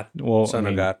 God, well, Son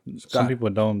of God. Some people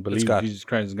don't believe Jesus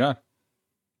Christ is God.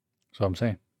 That's what I'm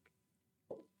saying.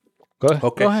 Go ahead.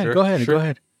 Okay, Go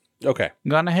ahead. Okay.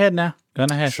 Gone ahead now.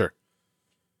 Gone ahead. Sure.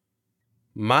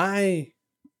 My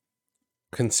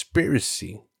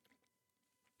conspiracy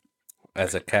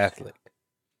as a Catholic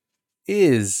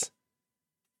is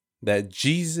that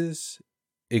Jesus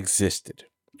existed.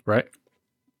 Right.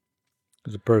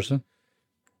 As a person.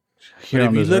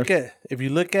 But if you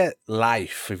look at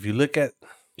life, if you look at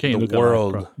the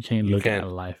world, at life, you can't look at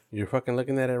life. You're fucking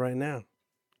looking at it right now.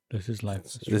 This is life.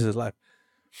 This is life.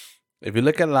 If you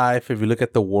look at life, if you look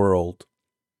at the world,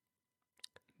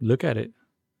 look at it.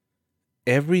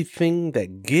 Everything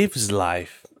that gives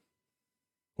life,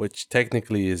 which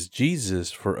technically is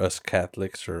Jesus for us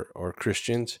Catholics or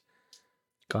Christians,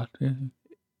 God, yeah.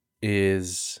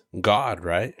 is God,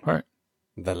 right? Right.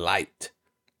 The light.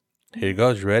 Here you go.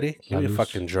 You ready? Give me a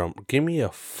fucking drum. Give me a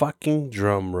fucking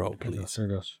drum roll, please. There it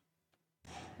goes.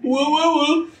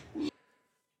 Woo.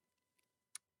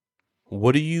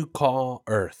 What do you call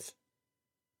Earth?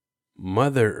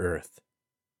 Mother Earth.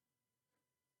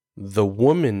 The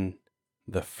woman,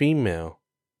 the female,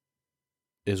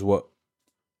 is what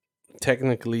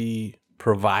technically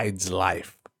provides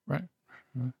life. Right.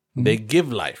 Mm-hmm. They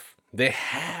give life. They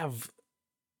have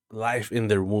life in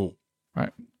their womb.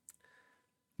 Right.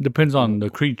 Depends on the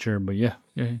creature, but yeah.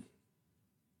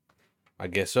 I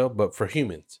guess so, but for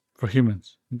humans. For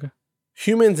humans. Okay.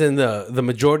 Humans and the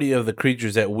majority of the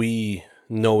creatures that we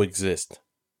know exist.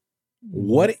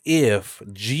 What if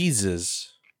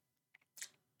Jesus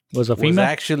was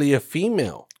actually a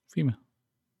female? Female.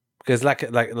 Because like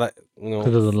you know,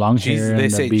 because of the long hair. They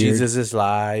say Jesus is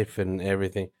life and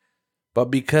everything. But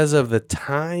because of the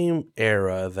time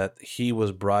era that he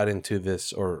was brought into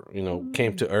this, or, you know,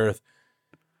 came to Earth,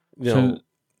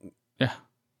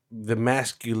 the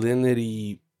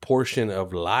masculinity portion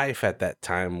of life at that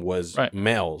time was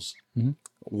males. Mm-hmm.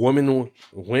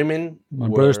 Women. My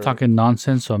brother's talking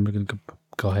nonsense, so I'm gonna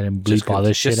go ahead and bleep all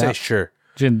this shit out. Just say sure.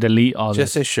 Just delete all this.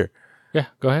 Just say sure. Yeah,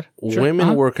 go ahead. Sure.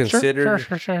 Women were considered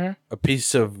sure. a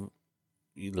piece of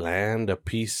land, a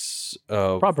piece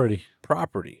of property.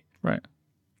 Right.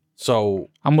 So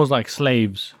almost like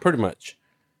slaves. Pretty much.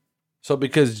 So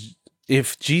because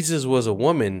if Jesus was a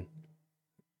woman,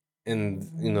 and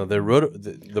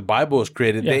the Bible was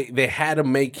created, they had to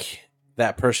make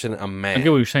that person a man. I get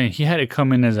what you're saying. He had to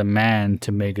come in as a man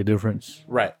to make a difference.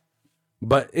 Right.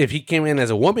 But if he came in as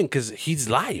a woman, because he's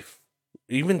life.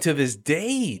 Even to this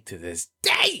day,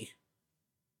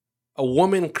 a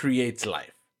woman creates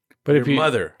life. But Your if you,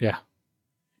 mother. Yeah.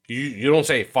 You don't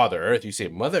say Father Earth, you say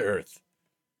Mother Earth.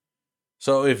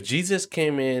 So if Jesus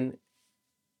came in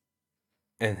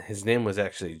and his name was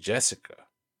actually Jessica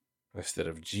instead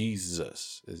of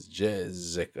Jesus, is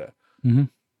Jessica.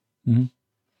 Mm-hmm. Mm-hmm.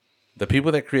 The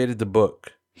people that created the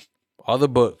book, all the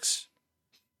books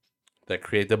that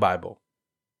create the Bible,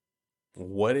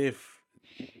 what if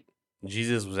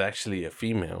Jesus was actually a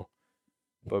female,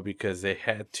 but because they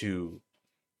had to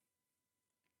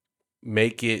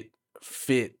make it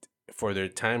fit for their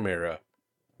time era,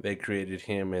 they created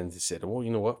him and they said, well, you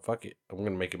know what? Fuck it. I'm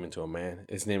going to make him into a man.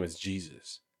 His name is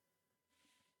Jesus.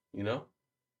 You know?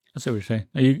 That's what you're saying.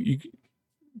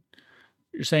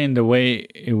 You're saying the way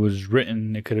it was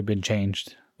written, it could have been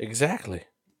changed. Exactly.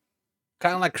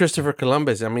 Kind of like Christopher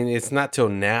Columbus. I mean, it's not till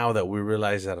now that we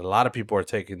realize that a lot of people are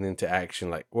taking into action.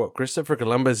 Like, well, Christopher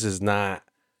Columbus is not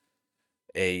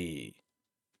a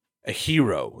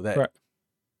hero that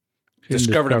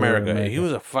discovered America. He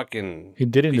was a fucking He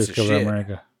didn't discover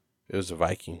America. It was the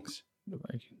Vikings. The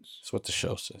Vikings. That's what the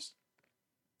show says.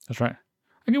 That's right.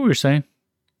 I get what you're saying.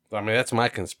 I mean, that's my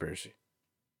conspiracy.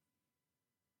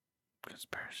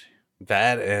 Conspiracy.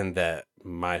 That and that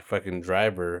my fucking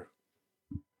driver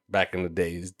back in the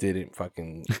days didn't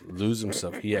fucking lose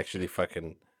himself. He actually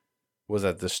fucking was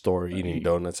at the store eating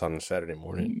donuts on a Saturday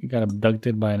morning. You got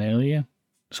abducted by an alien?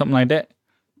 Something like that?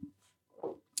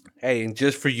 Hey, and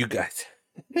just for you guys.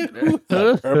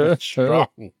 Strong.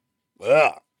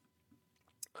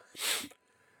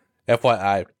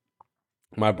 FYI,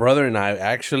 my brother and I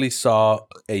actually saw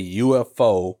a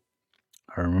UFO.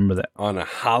 I remember that. On a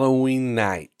Halloween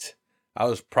night. I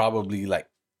was probably like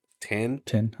 10.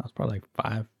 10. I was probably like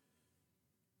 5.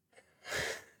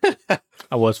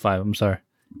 I was 5. I'm sorry.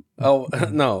 Oh,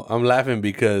 no. I'm laughing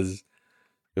because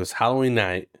it was Halloween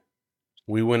night.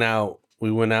 We went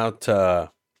out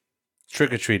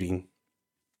trick-or-treating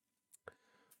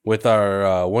with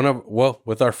our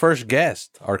with our first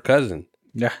guest, our cousin.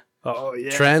 Yeah. Oh,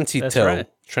 yeah. Transito. That's right.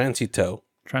 Transito.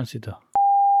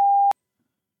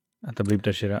 I have to bleep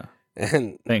that shit out.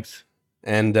 And thanks.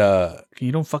 And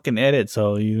you don't fucking edit,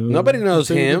 so you nobody knows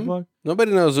him.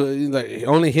 Nobody knows. Like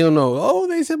only he'll know. Oh,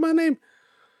 they said my name.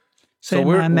 Say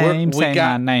my name.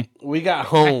 We got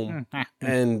home,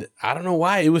 and I don't know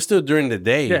why it was still during the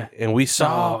day. Yeah. And we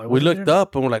saw. We looked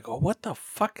up and we're like, "Oh, what the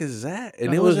fuck is that?"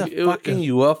 And it was a fucking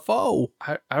UFO.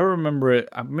 I remember it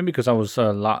maybe because I was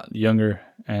a lot younger,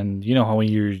 and you know how when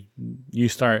you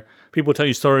start, people tell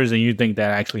you stories and you think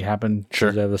that actually happened.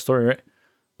 Sure, the story, right?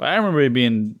 But I remember it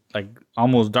being like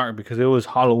almost dark because it was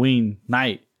Halloween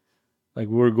night. Like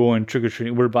we were going trick or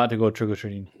treating. We're about to go trick or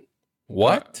treating.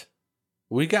 What?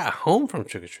 We got home from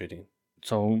trick or treating.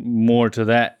 So more to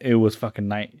that, it was fucking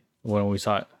night when we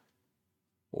saw it.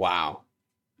 Wow.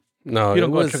 No, you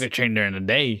don't go trick or treating during the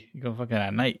day. You go fucking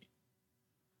at night.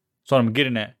 That's what I'm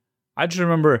getting at. I just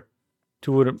remember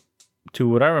to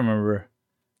what I remember.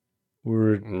 We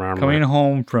were coming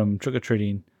home from trick or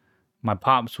treating. My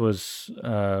pops was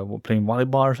playing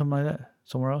volleyball or something like that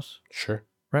somewhere else. Sure.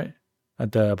 Right?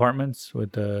 At the apartments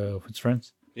with his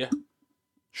friends. Yeah.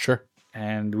 Sure.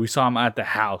 And we saw him at the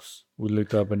house. We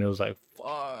looked up and it was like,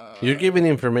 fuck. You're giving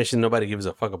information nobody gives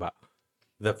a fuck about.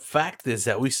 The fact is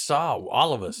that we saw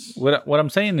all of us. What I'm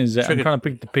saying is that I'm trying to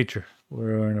pick the picture.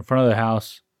 We're in the front of the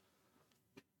house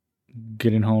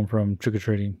getting home from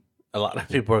trick-or-treating. A lot of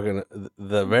people are going to,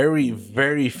 the very,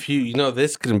 very few,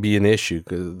 this can be an issue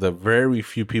because the very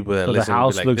few people that listen the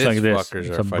house like, looks like this.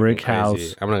 It's a brick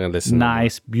house. I'm not going to listen.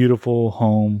 Nice, beautiful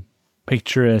home,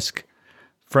 picturesque.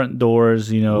 Front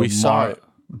doors, We saw it.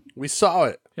 We saw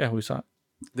it. Yeah, we saw it.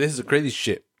 This is the crazy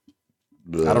shit.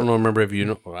 I don't remember if you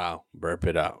know. Wow, burp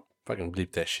it out. Fucking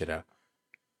bleep that shit out.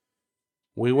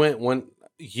 We went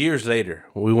years later.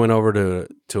 We went over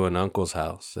to an uncle's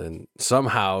house, and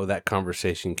somehow that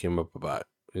conversation came up about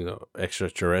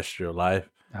extraterrestrial life.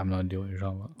 I have no idea what you're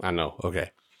talking about. I know.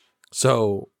 Okay,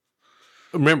 so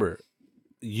remember,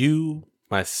 you,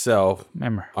 myself,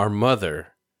 Remember. our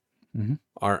mother, Mhm.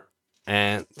 our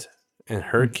aunt, and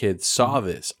her kids saw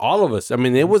this. All of us. I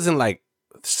mean, it wasn't like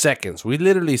seconds. We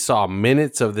literally saw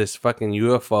minutes of this fucking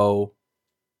UFO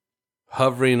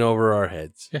hovering over our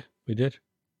heads. Yeah, we did.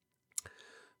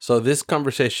 So this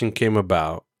conversation came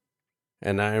about,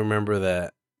 and I remember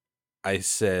that I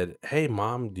said, "Hey,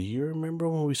 Mom, do you remember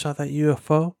when we saw that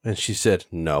UFO?" And she said,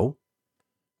 "No."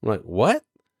 I'm like, "What?"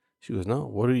 She goes, "No,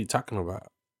 what are you talking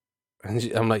about?"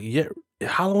 And I'm like, "Yeah,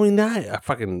 Halloween night." I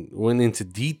fucking went into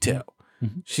detail.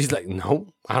 Mhm. She's like,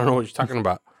 "No, I don't know what you're talking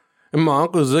about." And my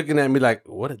uncle's looking at me like,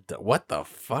 what the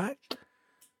fuck?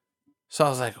 So I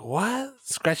was like, "What?"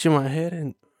 Scratching my head,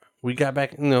 and we got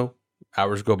back,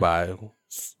 hours go by.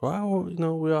 Well,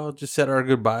 we all just said our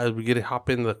goodbyes. We get to hop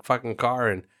in the fucking car,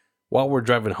 and while we're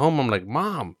driving home, I'm like,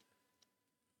 "Mom,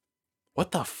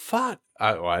 what the fuck?"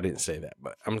 I didn't say that,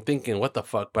 but I'm thinking, what the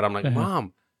fuck? But I'm like,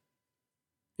 "Mom,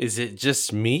 is it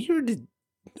just me, or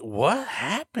what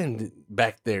happened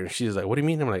back there?" And she's like, "What do you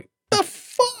mean?" I'm like, "The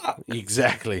fuck?"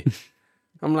 Exactly.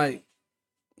 I'm like,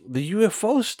 "The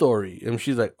UFO story." And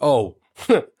she's like, "Oh,"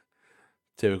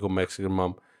 typical Mexican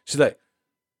mom. She's like,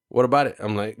 "What about it?"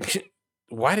 I'm like,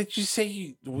 "Why did you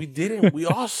say we didn't? We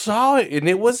all saw it." And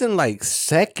it wasn't like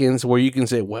seconds where you can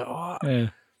say, "Well,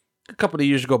 a couple of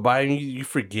years go by and you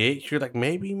forget." You're like,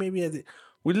 maybe I did.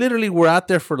 We literally were out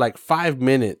there for like 5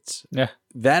 minutes. Yeah.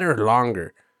 That or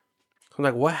longer. I'm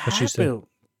like, "What happened?" She said?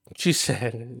 She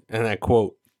said, and I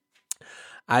quote,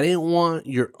 "I didn't want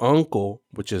your uncle,"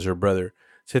 which is her brother,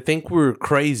 "to think we were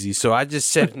crazy. So I just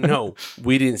said, no,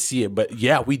 we didn't see it. But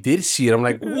yeah, we did see it." I'm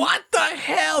like, "What the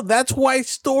hell?" That's why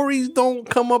stories don't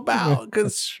come about.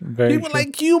 Because people true.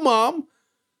 like you, Mom.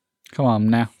 Come on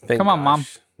now. Thank Come on,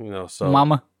 gosh. Mom. So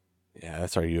Mama. yeah,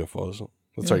 that's our UFOs.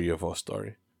 That's our UFO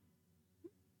story.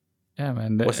 Yeah,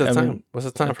 man. What's the time? What's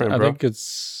the time frame, I bro? think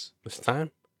it's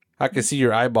time. I can see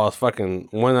your eyeballs fucking.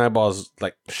 One eyeball's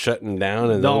like shutting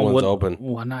down and the other one's open.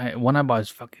 One eyeball is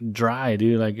fucking dry,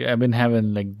 dude. Like I've been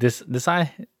having like this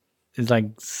eye is like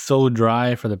so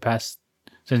dry for the past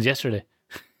since yesterday.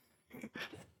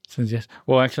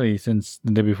 Actually, since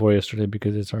the day before yesterday,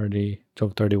 because it's already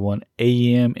 12:31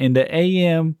 a.m. in the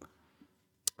a.m.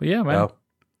 But yeah, man. Oh.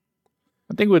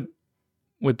 I think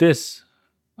with this,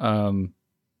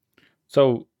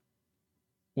 so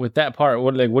with that part,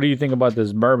 what do you think about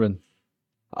this bourbon?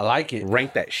 I like it.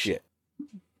 Rank that shit.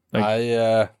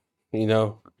 Like-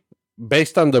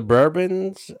 Based on the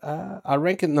bourbons, I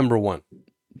rank it number 1.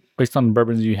 Based on the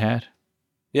bourbons you had?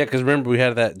 Yeah, because remember we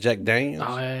had that Jack Daniels?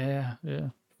 Oh, yeah.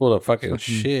 Full of fucking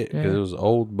shit because it was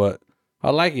old, but I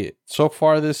like it. So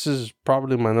far, this is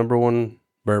probably my number 1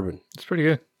 bourbon. It's pretty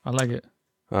good. I like it.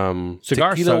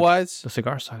 Cigar tequila-wise? The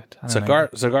cigar sucked. Cigar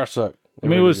sucked. I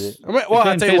mean, it was...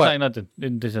 I'll tell you what. Like nothing. It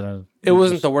didn't taste like nothing. It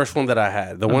wasn't the worst one that I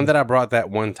had. The one that I brought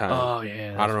that one time. Oh,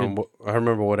 yeah. I don't know. I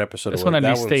remember what episode this it was. one at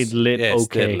least stayed lit okay.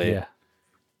 Stayed lit.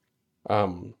 Yeah.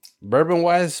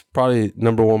 Bourbon-wise, probably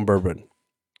number 1 bourbon.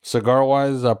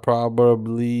 Cigar-wise, I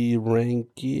probably rank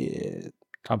it...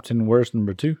 Top 10 worst,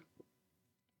 number 2.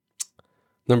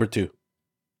 Number 2.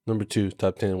 Number 2,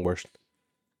 top 10 worst.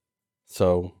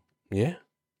 So, yeah.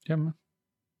 Yeah, man.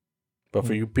 But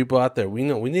for you people out there, we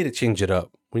know we need to change it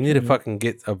up. We need to fucking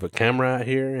get a camera out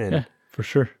here and for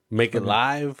sure. Make it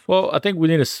live. Well, I think we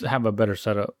need to have a better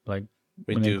setup. Like,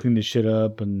 we do. Clean this shit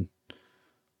up and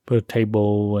put a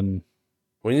table and...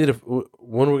 We need to...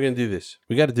 When are we going to do this?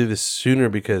 We got to do this sooner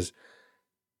because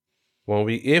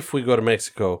if we go to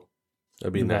Mexico...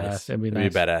 It'd be nice. It'd be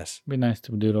badass. It'd be nice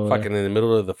to do it over fucking there. In the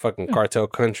middle of the fucking cartel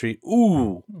country.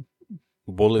 Ooh.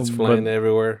 Bullets flying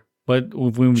everywhere. But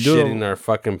if we do shit in our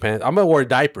fucking pants. I'm going to wear a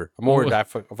diaper. I'm going to wear a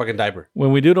fucking diaper.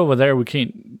 When we do it over there, we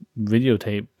can't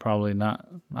videotape. Probably not.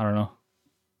 I don't know.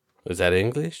 Is that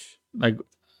English? Like,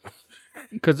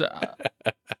 because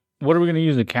what are we going to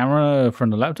use? The camera from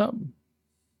the laptop?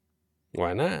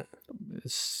 Why not?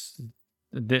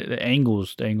 The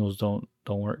angles don't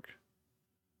work.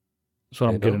 That's what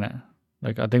I'm getting at.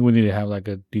 Like, I think we need to have like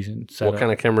a decent setup. What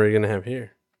kind of camera are you gonna have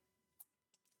here?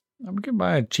 I'm gonna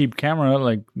buy a cheap camera,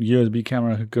 like USB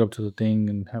camera, hook it up to the thing,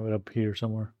 and have it up here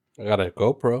somewhere. I got a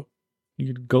GoPro.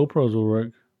 GoPros will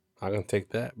work. I'm gonna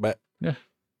take that, but yeah.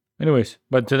 Anyways,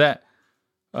 but to that,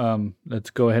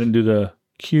 let's go ahead and do the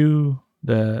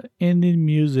the ending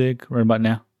music right about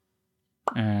now,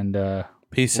 and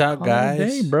peace out, guys.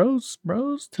 Hey, bros.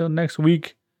 Till next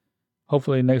week.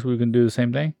 Hopefully next week we can do the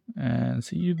same thing. And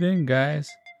see you then, guys.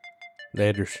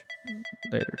 Laters.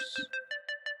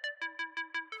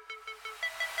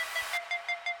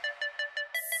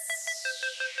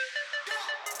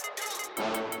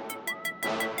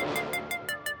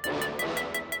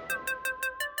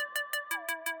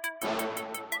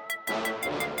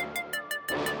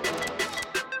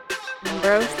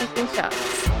 Bro Sneaking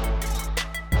Shots.